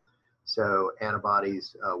drawn. So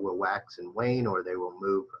antibodies will wax and wane, or they will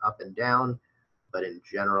move up and down, but in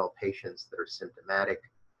general, patients that are symptomatic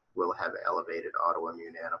will have elevated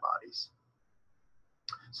autoimmune antibodies.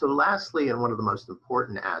 So lastly, and one of the most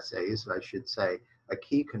important assays, I should say, a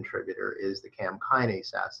key contributor is the CAM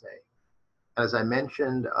kinase assay. As I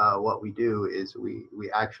mentioned, what we do is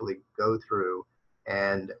we actually go through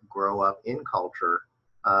and grow up in culture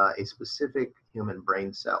a specific human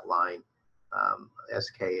brain cell line,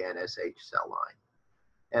 SK and SH cell line.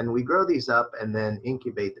 And we grow these up and then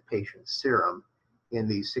incubate the patient's serum in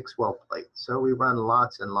these 6-well plates. So we run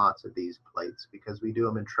lots and lots of these plates because we do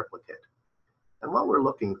them in triplicate. And what we're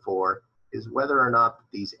looking for is whether or not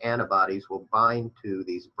these antibodies will bind to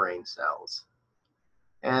these brain cells.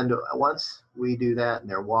 And once we do that and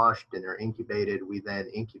they're washed and they're incubated, we then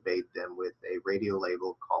incubate them with a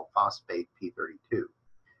radiolabel called phosphate P32.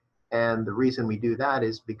 And the reason we do that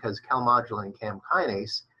is because calmodulin CAM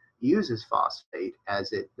kinase uses phosphate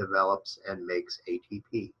as it develops and makes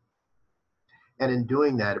ATP. And in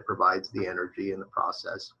doing that, it provides the energy in the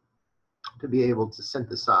process to be able to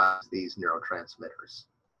synthesize these neurotransmitters.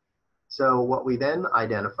 So what we then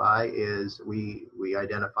identify is we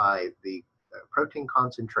identify the protein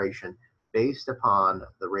concentration based upon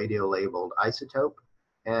the radiolabeled isotope,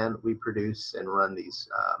 and we produce and run these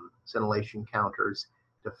scintillation counters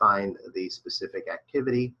to find the specific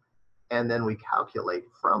activity, and then we calculate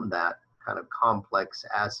from that kind of complex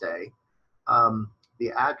assay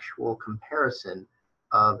the actual comparison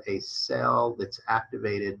of a cell that's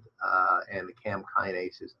activated and the CAM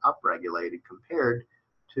kinase is upregulated compared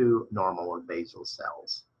to normal or basal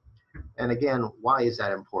cells. And again, why is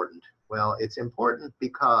that important? Well, it's important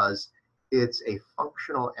because it's a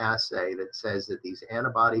functional assay that says that these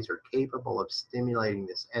antibodies are capable of stimulating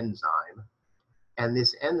this enzyme. And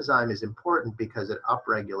this enzyme is important because it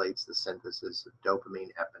upregulates the synthesis of dopamine,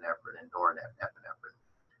 epinephrine, and norepinephrine.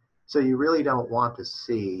 So you really don't want to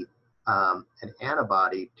see an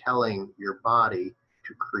antibody telling your body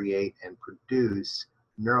to create and produce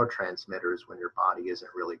neurotransmitters when your body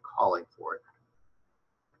isn't really calling for it.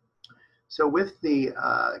 So with the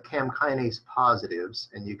CAM kinase positives,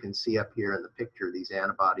 and you can see up here in the picture, these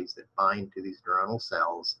antibodies that bind to these neuronal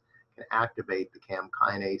cells can activate the CAM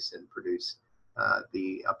kinase and produce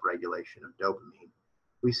the upregulation of dopamine.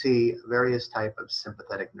 We see various types of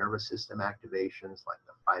sympathetic nervous system activations like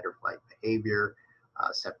the fight or flight behavior,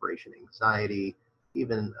 separation anxiety,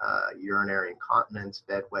 even urinary incontinence,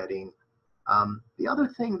 bedwetting. The other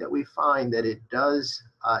thing that we find that it does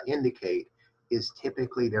indicate is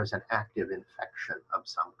typically there's an active infection of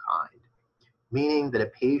some kind, meaning that a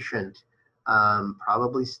patient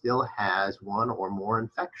probably still has one or more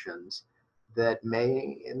infections that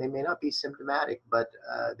they may not be symptomatic, but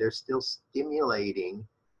they're still stimulating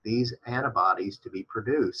these antibodies to be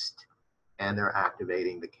produced, and they're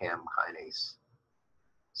activating the CAM kinase.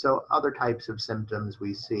 So other types of symptoms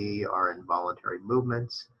we see are involuntary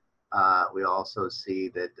movements. We also see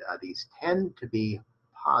that these tend to be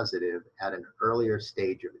positive at an earlier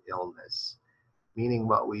stage of illness, meaning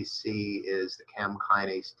what we see is the CAM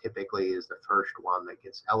kinase typically is the first one that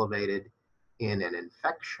gets elevated in an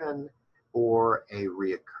infection or a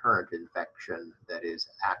recurrent infection that is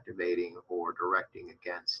activating or directing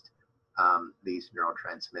against these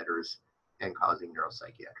neurotransmitters and causing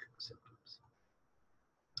neuropsychiatric symptoms.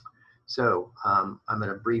 So I'm going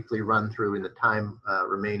to briefly run through in the time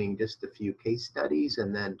remaining just a few case studies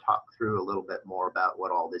and then talk through a little bit more about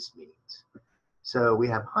what all this means. So we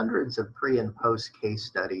have hundreds of pre and post case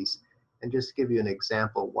studies, and just give you an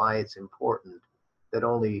example why it's important that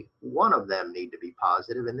only one of them need to be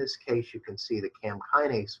positive. In this case, you can see the CAM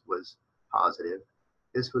kinase was positive.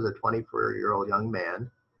 This was a 24-year-old young man.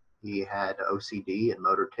 He had OCD and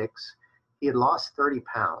motor tics. He had lost 30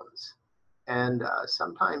 pounds. And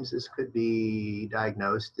sometimes this could be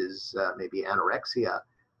diagnosed as maybe anorexia,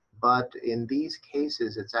 but in these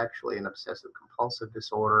cases, it's actually an obsessive compulsive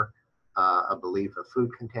disorder, a belief of food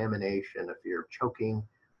contamination, a fear of choking,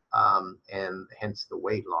 and hence the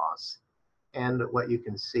weight loss. And what you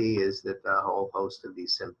can see is that a whole host of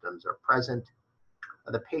these symptoms are present.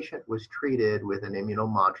 The patient was treated with an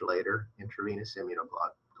immunomodulator, intravenous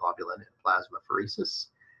immunoglobulin, and plasmapheresis,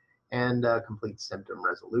 and complete symptom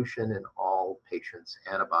resolution in all patients'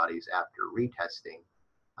 antibodies after retesting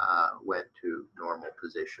went to normal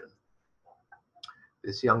position.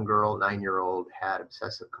 This young girl, 9-year-old, had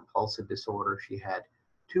obsessive compulsive disorder. She had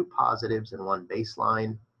 2 positives and 1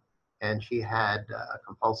 baseline, and she had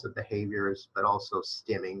compulsive behaviors, but also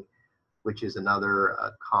stimming, which is another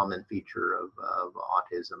common feature of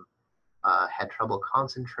autism. Had trouble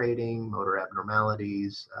concentrating, motor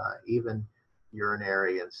abnormalities, even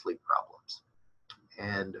urinary and sleep problems.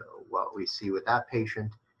 And what we see with that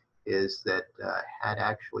patient is that had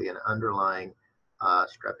actually an underlying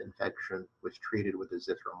strep infection, was treated with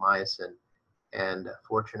azithromycin, and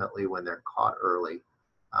fortunately, when they're caught early,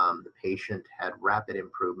 the patient had rapid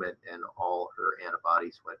improvement and all her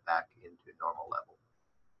antibodies went back into normal level.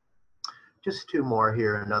 Just 2 more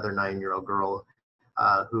here. Another 9-year-old girl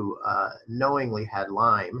who knowingly had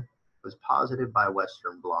Lyme, was positive by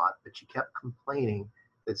Western blot, but she kept complaining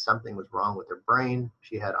that something was wrong with her brain.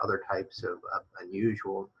 She had other types of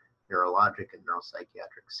unusual neurologic and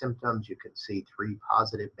neuropsychiatric symptoms. You can see 3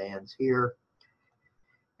 positive bands here.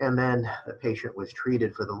 And then the patient was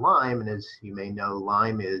treated for the Lyme, and as you may know,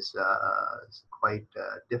 Lyme is quite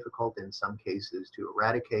difficult in some cases to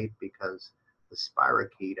eradicate because the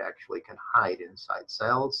spirochete actually can hide inside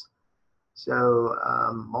cells. So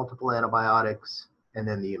multiple antibiotics, and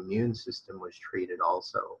then the immune system was treated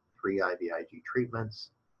also, 3 IVIG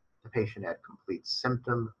treatments. The patient had complete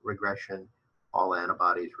symptom regression. All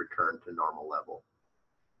antibodies returned to normal level.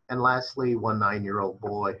 And lastly, 1 9-year-old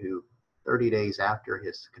boy who 30 days after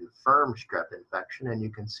his confirmed strep infection, and you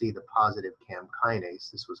can see the positive CAM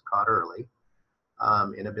kinase, this was caught early,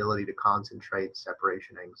 inability to concentrate,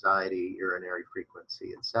 separation anxiety, urinary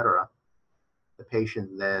frequency, etc. The patient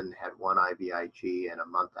then had 1 IVIG, and a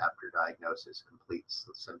month after diagnosis, complete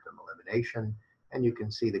symptom elimination. And you can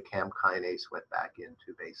see the CAM kinase went back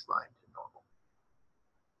into baseline to normal.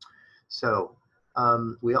 So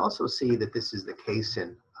we also see that this is the case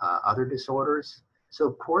in other disorders.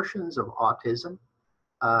 So portions of autism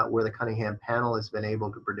where the Cunningham panel has been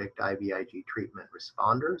able to predict IVIG treatment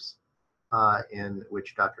responders, in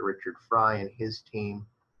which Dr. Richard Fry and his team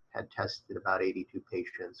had tested about 82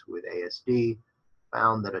 patients with ASD,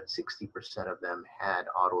 found that 60% of them had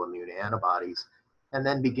autoimmune antibodies, and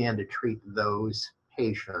then began to treat those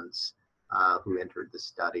patients who entered the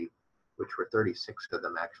study, which were 36 of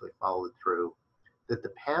them actually followed through, that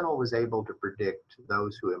the panel was able to predict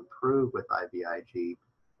those who improved with IVIG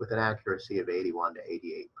with an accuracy of 81 to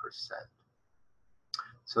 88%.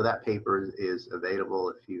 So that paper is available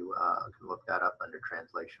if you can look that up under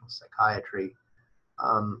translational psychiatry.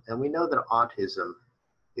 And we know that autism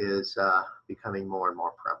is becoming more and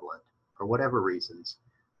more prevalent for whatever reasons.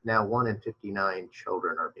 Now 1 in 59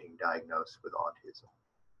 children are being diagnosed with autism.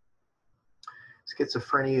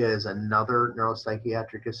 Schizophrenia is another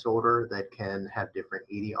neuropsychiatric disorder that can have different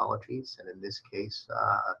etiologies. And in this case,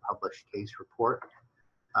 a published case report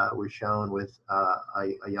was shown with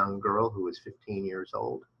a young girl who was 15 years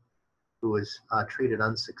old, who was treated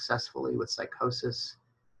unsuccessfully with psychosis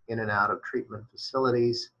in and out of treatment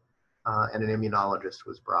facilities, and an immunologist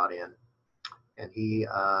was brought in. And he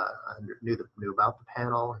knew about the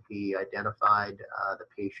panel. He identified the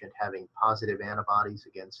patient having positive antibodies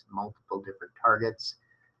against multiple different targets,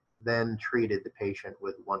 then treated the patient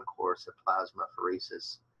with 1 course of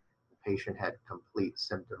plasmapheresis. The patient had complete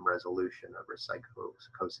symptom resolution of her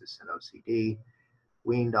psychosis and OCD,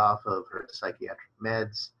 weaned off of her psychiatric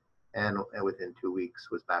meds, and within 2 weeks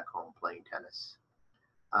was back home playing tennis.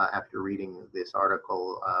 After reading this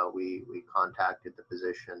article, we contacted the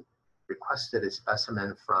physician, requested a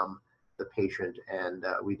specimen from the patient, and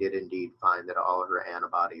we did indeed find that all of her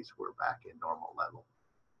antibodies were back in normal level.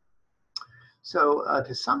 So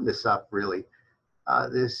to sum this up, really,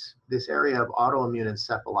 this area of autoimmune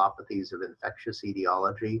encephalopathies of infectious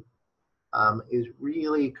etiology is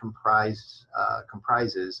really comprises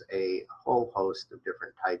a whole host of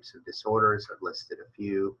different types of disorders. I've listed a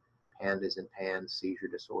few: PANDAS and PANS, seizure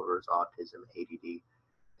disorders, autism, ADD,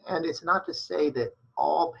 And it's not to say that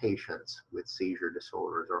all patients with seizure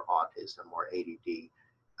disorders or autism or ADD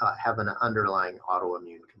have an underlying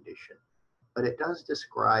autoimmune condition, but it does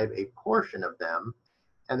describe a portion of them.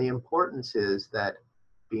 And the importance is that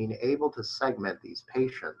being able to segment these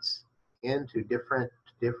patients into different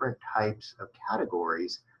types of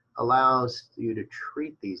categories allows you to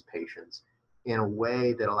treat these patients in a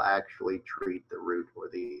way that'll actually treat the root or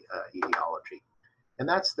the etiology. And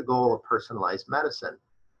that's the goal of personalized medicine.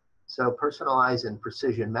 So personalized and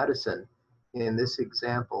precision medicine, in this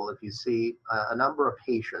example, if you see a number of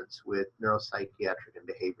patients with neuropsychiatric and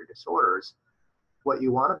behavior disorders, what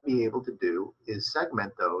you want to be able to do is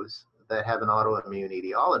segment those that have an autoimmune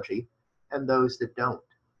etiology and those that don't.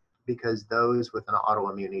 Because those with an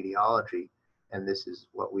autoimmune etiology, and this is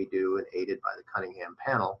what we do and aided by the Cunningham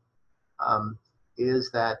panel, is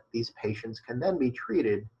that these patients can then be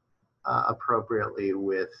treated appropriately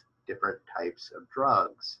with different types of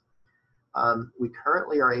drugs. We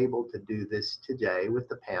currently are able to do this today with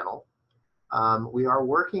the panel. We are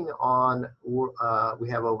working on, we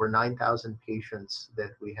have over 9,000 patients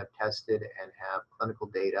that we have tested and have clinical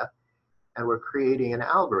data, and we're creating an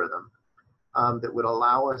algorithm that would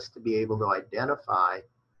allow us to be able to identify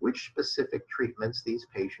which specific treatments these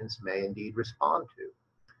patients may indeed respond to.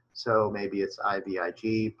 So maybe it's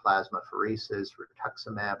IVIG, plasmapheresis,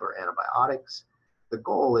 rituximab, or antibiotics. The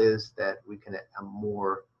goal is that we can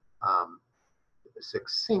more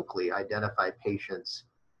succinctly identify patients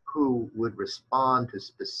who would respond to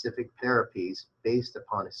specific therapies based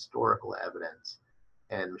upon historical evidence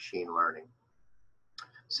and machine learning.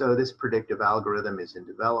 So this predictive algorithm is in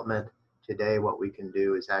development. Today, what we can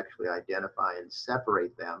do is actually identify and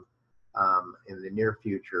separate them. In the near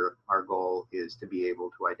future, our goal is to be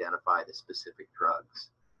able to identify the specific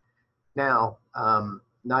drugs. Now,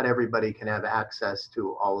 not everybody can have access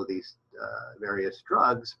to all of these various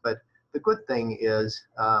drugs, but the good thing is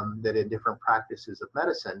that in different practices of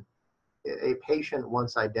medicine, a patient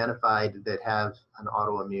once identified that have an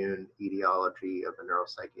autoimmune etiology of a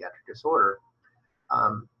neuropsychiatric disorder,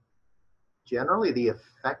 generally the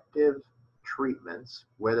effective treatments,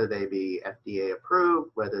 whether they be FDA approved,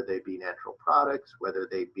 whether they be natural products, whether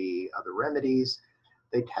they be other remedies,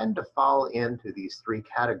 they tend to fall into these three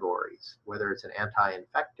categories, whether it's an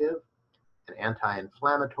anti-infective, an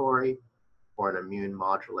anti-inflammatory, or an immune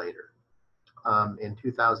modulator. In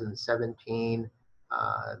 2017,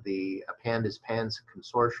 the PANDAS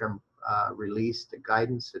consortium released a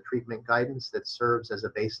guidance, a treatment guidance that serves as a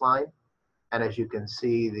baseline. And as you can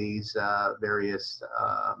see, these various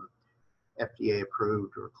FDA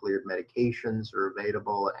approved or cleared medications are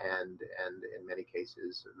available and in many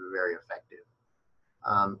cases very effective.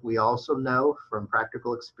 We also know from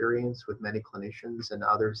practical experience with many clinicians and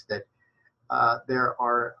others that there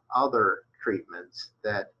are other treatments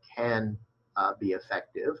that can be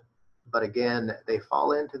effective, but again, they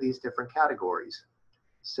fall into these different categories.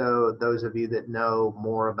 So those of you that know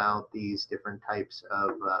more about these different types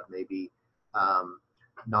of maybe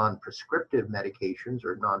non-prescriptive medications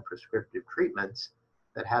or non-prescriptive treatments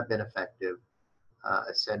that have been effective,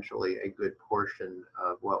 essentially a good portion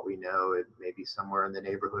of what we know, it may be somewhere in the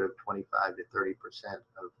neighborhood of 25 to 30%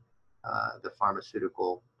 of the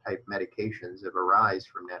pharmaceutical type medications have arise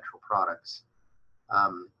from natural products.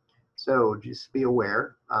 So just be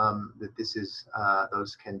aware that this is,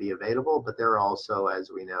 those can be available, but there are also,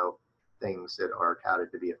 as we know, things that are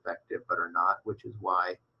touted to be effective but are not, which is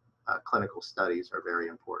why clinical studies are very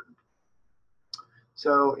important.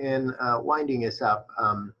 So in winding this up,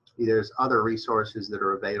 there's other resources that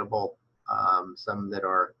are available, some that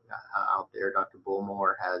are out there. Dr.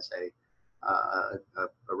 Bullmore has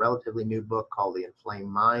a relatively new book called The Inflamed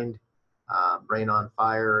Mind. Brain on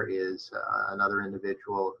Fire is another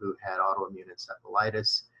individual who had autoimmune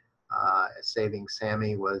encephalitis. Saving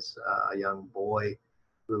Sammy was a young boy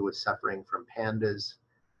who was suffering from PANDAS,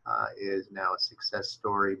 is now a success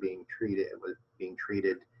story, being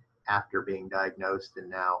treated after being diagnosed, and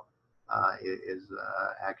now is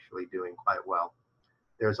actually doing quite well.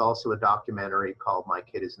 There's also a documentary called My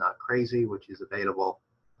Kid Is Not Crazy, which is available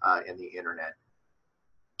in the internet.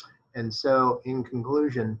 And so in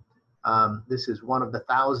conclusion, this is one of the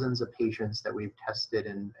thousands of patients that we've tested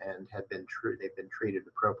and have been they've been treated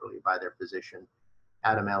appropriately by their physician.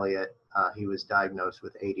 Adam Elliott, he was diagnosed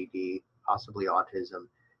with ADD, possibly autism,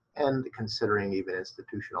 and considering even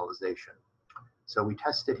institutionalization. So we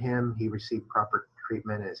tested him, he received proper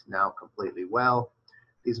treatment and is now completely well.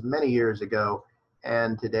 These many years ago,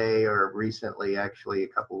 and today or recently, actually a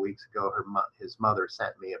couple of weeks ago, his mother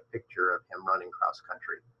sent me a picture of him running cross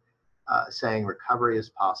country, saying recovery is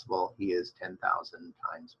possible. He is 10,000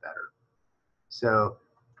 times better. So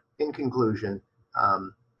in conclusion,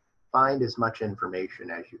 find as much information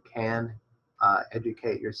as you can,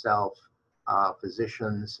 educate yourself.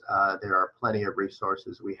 Physicians, there are plenty of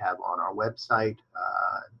resources we have on our website.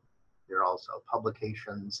 There are also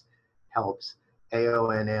publications, helps.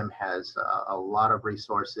 AONM has a lot of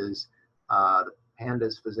resources. The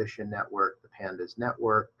PANDAS Physician Network, the PANDAS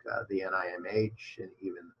Network, the NIMH, and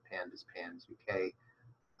even the PANDAS PANS UK.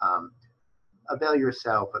 Avail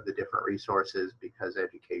yourself of the different resources because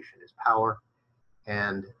education is power.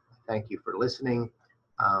 And thank you for listening,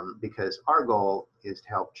 because our goal is to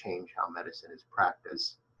help change how medicine is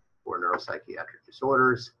practiced for neuropsychiatric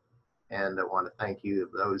disorders. And I want to thank you,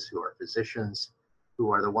 those who are physicians,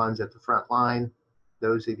 who are the ones at the front line,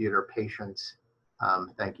 those of you that are patients.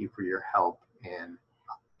 Thank you for your help in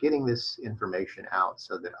getting this information out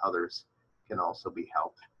so that others can also be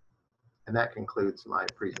helped. And that concludes my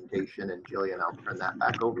presentation. And Jillian, I'll turn that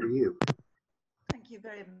back over to you. Thank you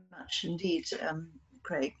very much indeed,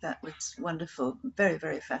 Craig. That was wonderful, very,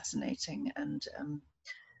 very fascinating, and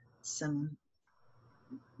some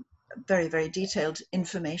very, very detailed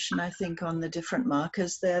information, I think, on the different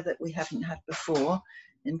markers there that we haven't had before,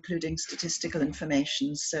 including statistical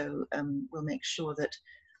information. So we'll make sure that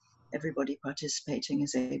everybody participating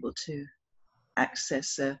is able to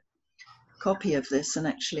access a copy of this. And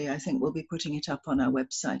actually, I think we'll be putting it up on our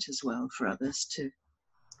website as well for others to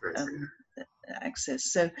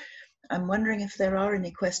access. So I'm wondering if there are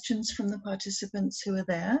any questions from the participants who are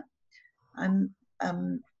there. I'm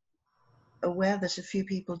aware that a few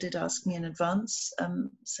people did ask me in advance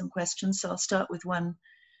some questions, so I'll start with one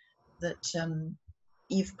that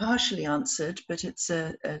you've partially answered, but it's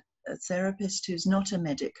a therapist who's not a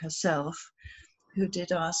medic herself who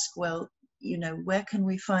did ask, well, you know, where can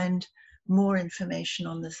we find more information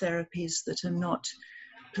on the therapies that are not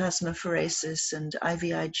plasmapheresis and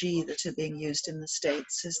IVIG that are being used in the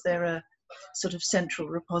States? Is there a sort of central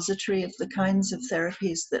repository of the kinds of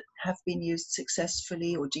therapies that have been used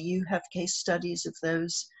successfully, or do you have case studies of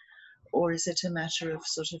those, or is it a matter of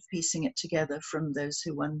sort of piecing it together from those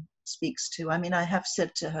who one speaks to? I mean, I have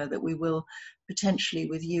said to her that we will potentially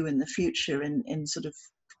with you in the future in sort of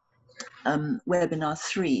webinar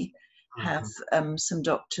 3 have some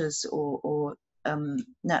doctors or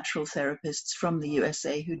natural therapists from the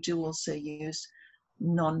USA who do also use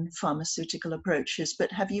non-pharmaceutical approaches.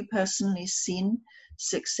 But have you personally seen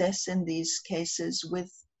success in these cases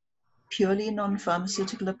with purely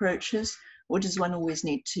non-pharmaceutical approaches, or does one always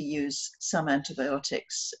need to use some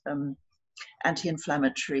antibiotics,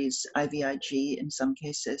 anti-inflammatories, IVIG in some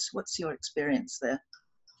cases? What's your experience there?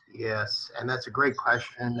 Yes, and that's a great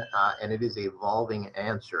question, and it is an evolving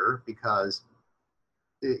answer, because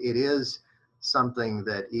it is something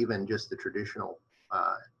that even just the traditional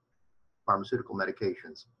pharmaceutical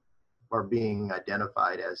medications are being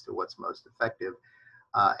identified as to what's most effective.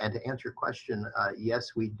 And to answer your question,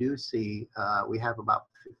 yes, we do see, we have about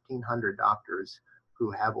 1,500 doctors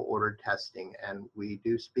who have ordered testing, and we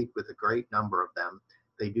do speak with a great number of them.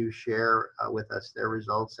 They do share with us their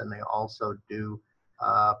results, and they also do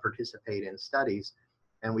participate in studies.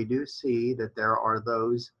 And we do see that there are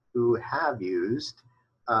those who have used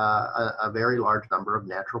a very large number of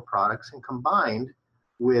natural products and combined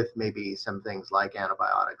with maybe some things like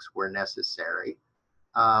antibiotics where necessary.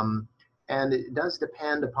 And it does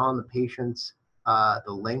depend upon the patient's, the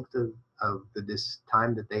length of this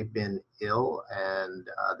time that they've been ill and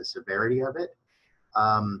the severity of it.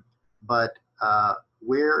 But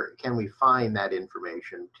where can we find that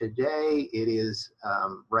information? Today, it is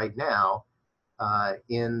right now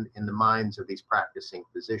in the minds of these practicing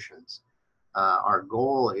physicians. Our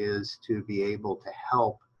goal is to be able to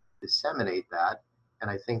help disseminate that. And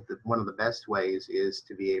I think that one of the best ways is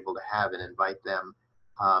to be able to have and invite them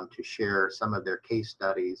to share some of their case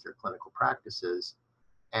studies, their clinical practices.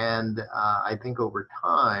 And I think over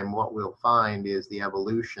time, what we'll find is the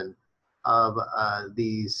evolution of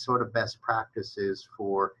these sort of best practices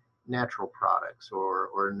for natural products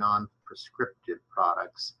or non-prescriptive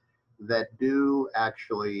products that do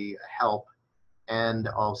actually help and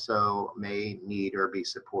also may need or be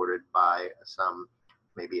supported by some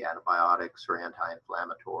maybe antibiotics or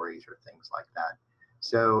anti-inflammatories or things like that.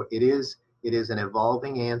 So it is an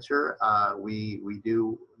evolving answer. We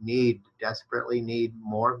do desperately need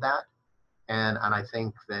more of that. And I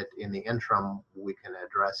think that in the interim, we can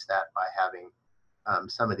address that by having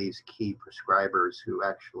some of these key prescribers who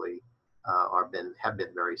actually have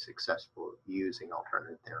been very successful using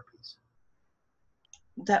alternative therapies.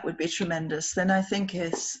 That would be tremendous. Then I think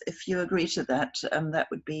if you agree to that, that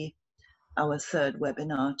would be our third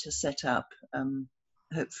webinar to set up,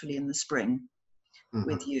 hopefully in the spring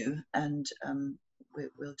with you. And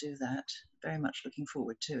we'll do that. Very much looking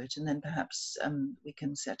forward to it. And then perhaps we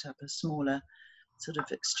can set up a smaller sort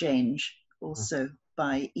of exchange also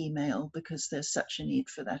by email, because there's such a need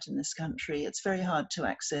for that in this country. It's very hard to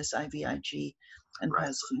access IVIG and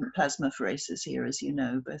plasmapheresis here, as you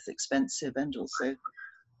know, both expensive and also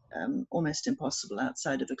almost impossible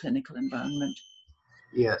outside of a clinical environment.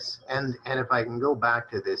 Yes, and if I can go back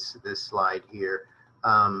to this slide here,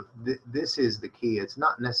 this is the key. It's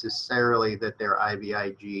not necessarily that they're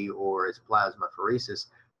IVIG or it's plasmapheresis,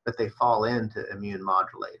 but they fall into immune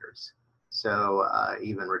modulators. So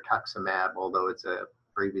even rituximab, although it's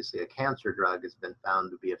previously a cancer drug, has been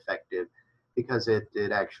found to be effective because it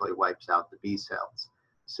actually wipes out the B cells.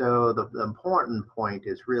 So the important point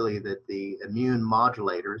is really that the immune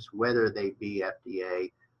modulators, whether they be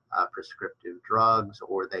FDA prescriptive drugs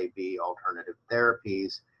or they be alternative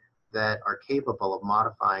therapies that are capable of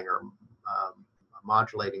modifying or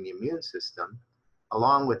modulating the immune system,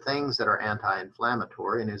 along with things that are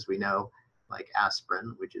anti-inflammatory, and as we know, like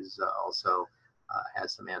aspirin, which is also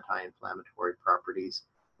has some anti-inflammatory properties,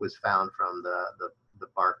 was found from the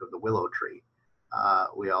bark of the willow tree.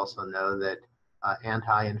 We also know that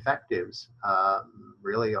anti-infectives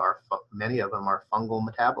really are, many of them are fungal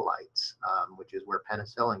metabolites, which is where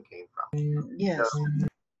penicillin came from. Yes. So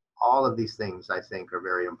all of these things, I think, are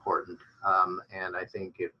very important. And I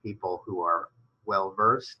think if people who are well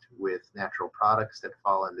versed with natural products that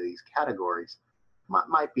fall into these categories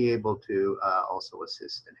might be able to also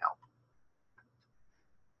assist and help.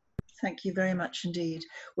 Thank you very much indeed.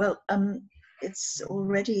 Well, it's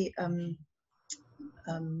already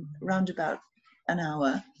round about an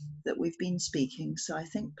hour that we've been speaking, so I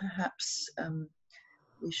think perhaps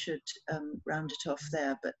we should round it off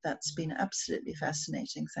there, but that's been absolutely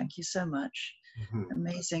fascinating. Thank you so much.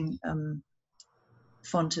 Amazing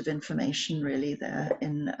font of information really there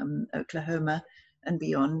in Oklahoma and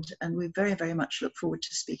beyond, and we very, very much look forward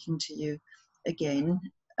to speaking to you again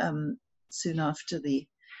soon after the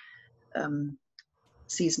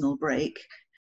seasonal break.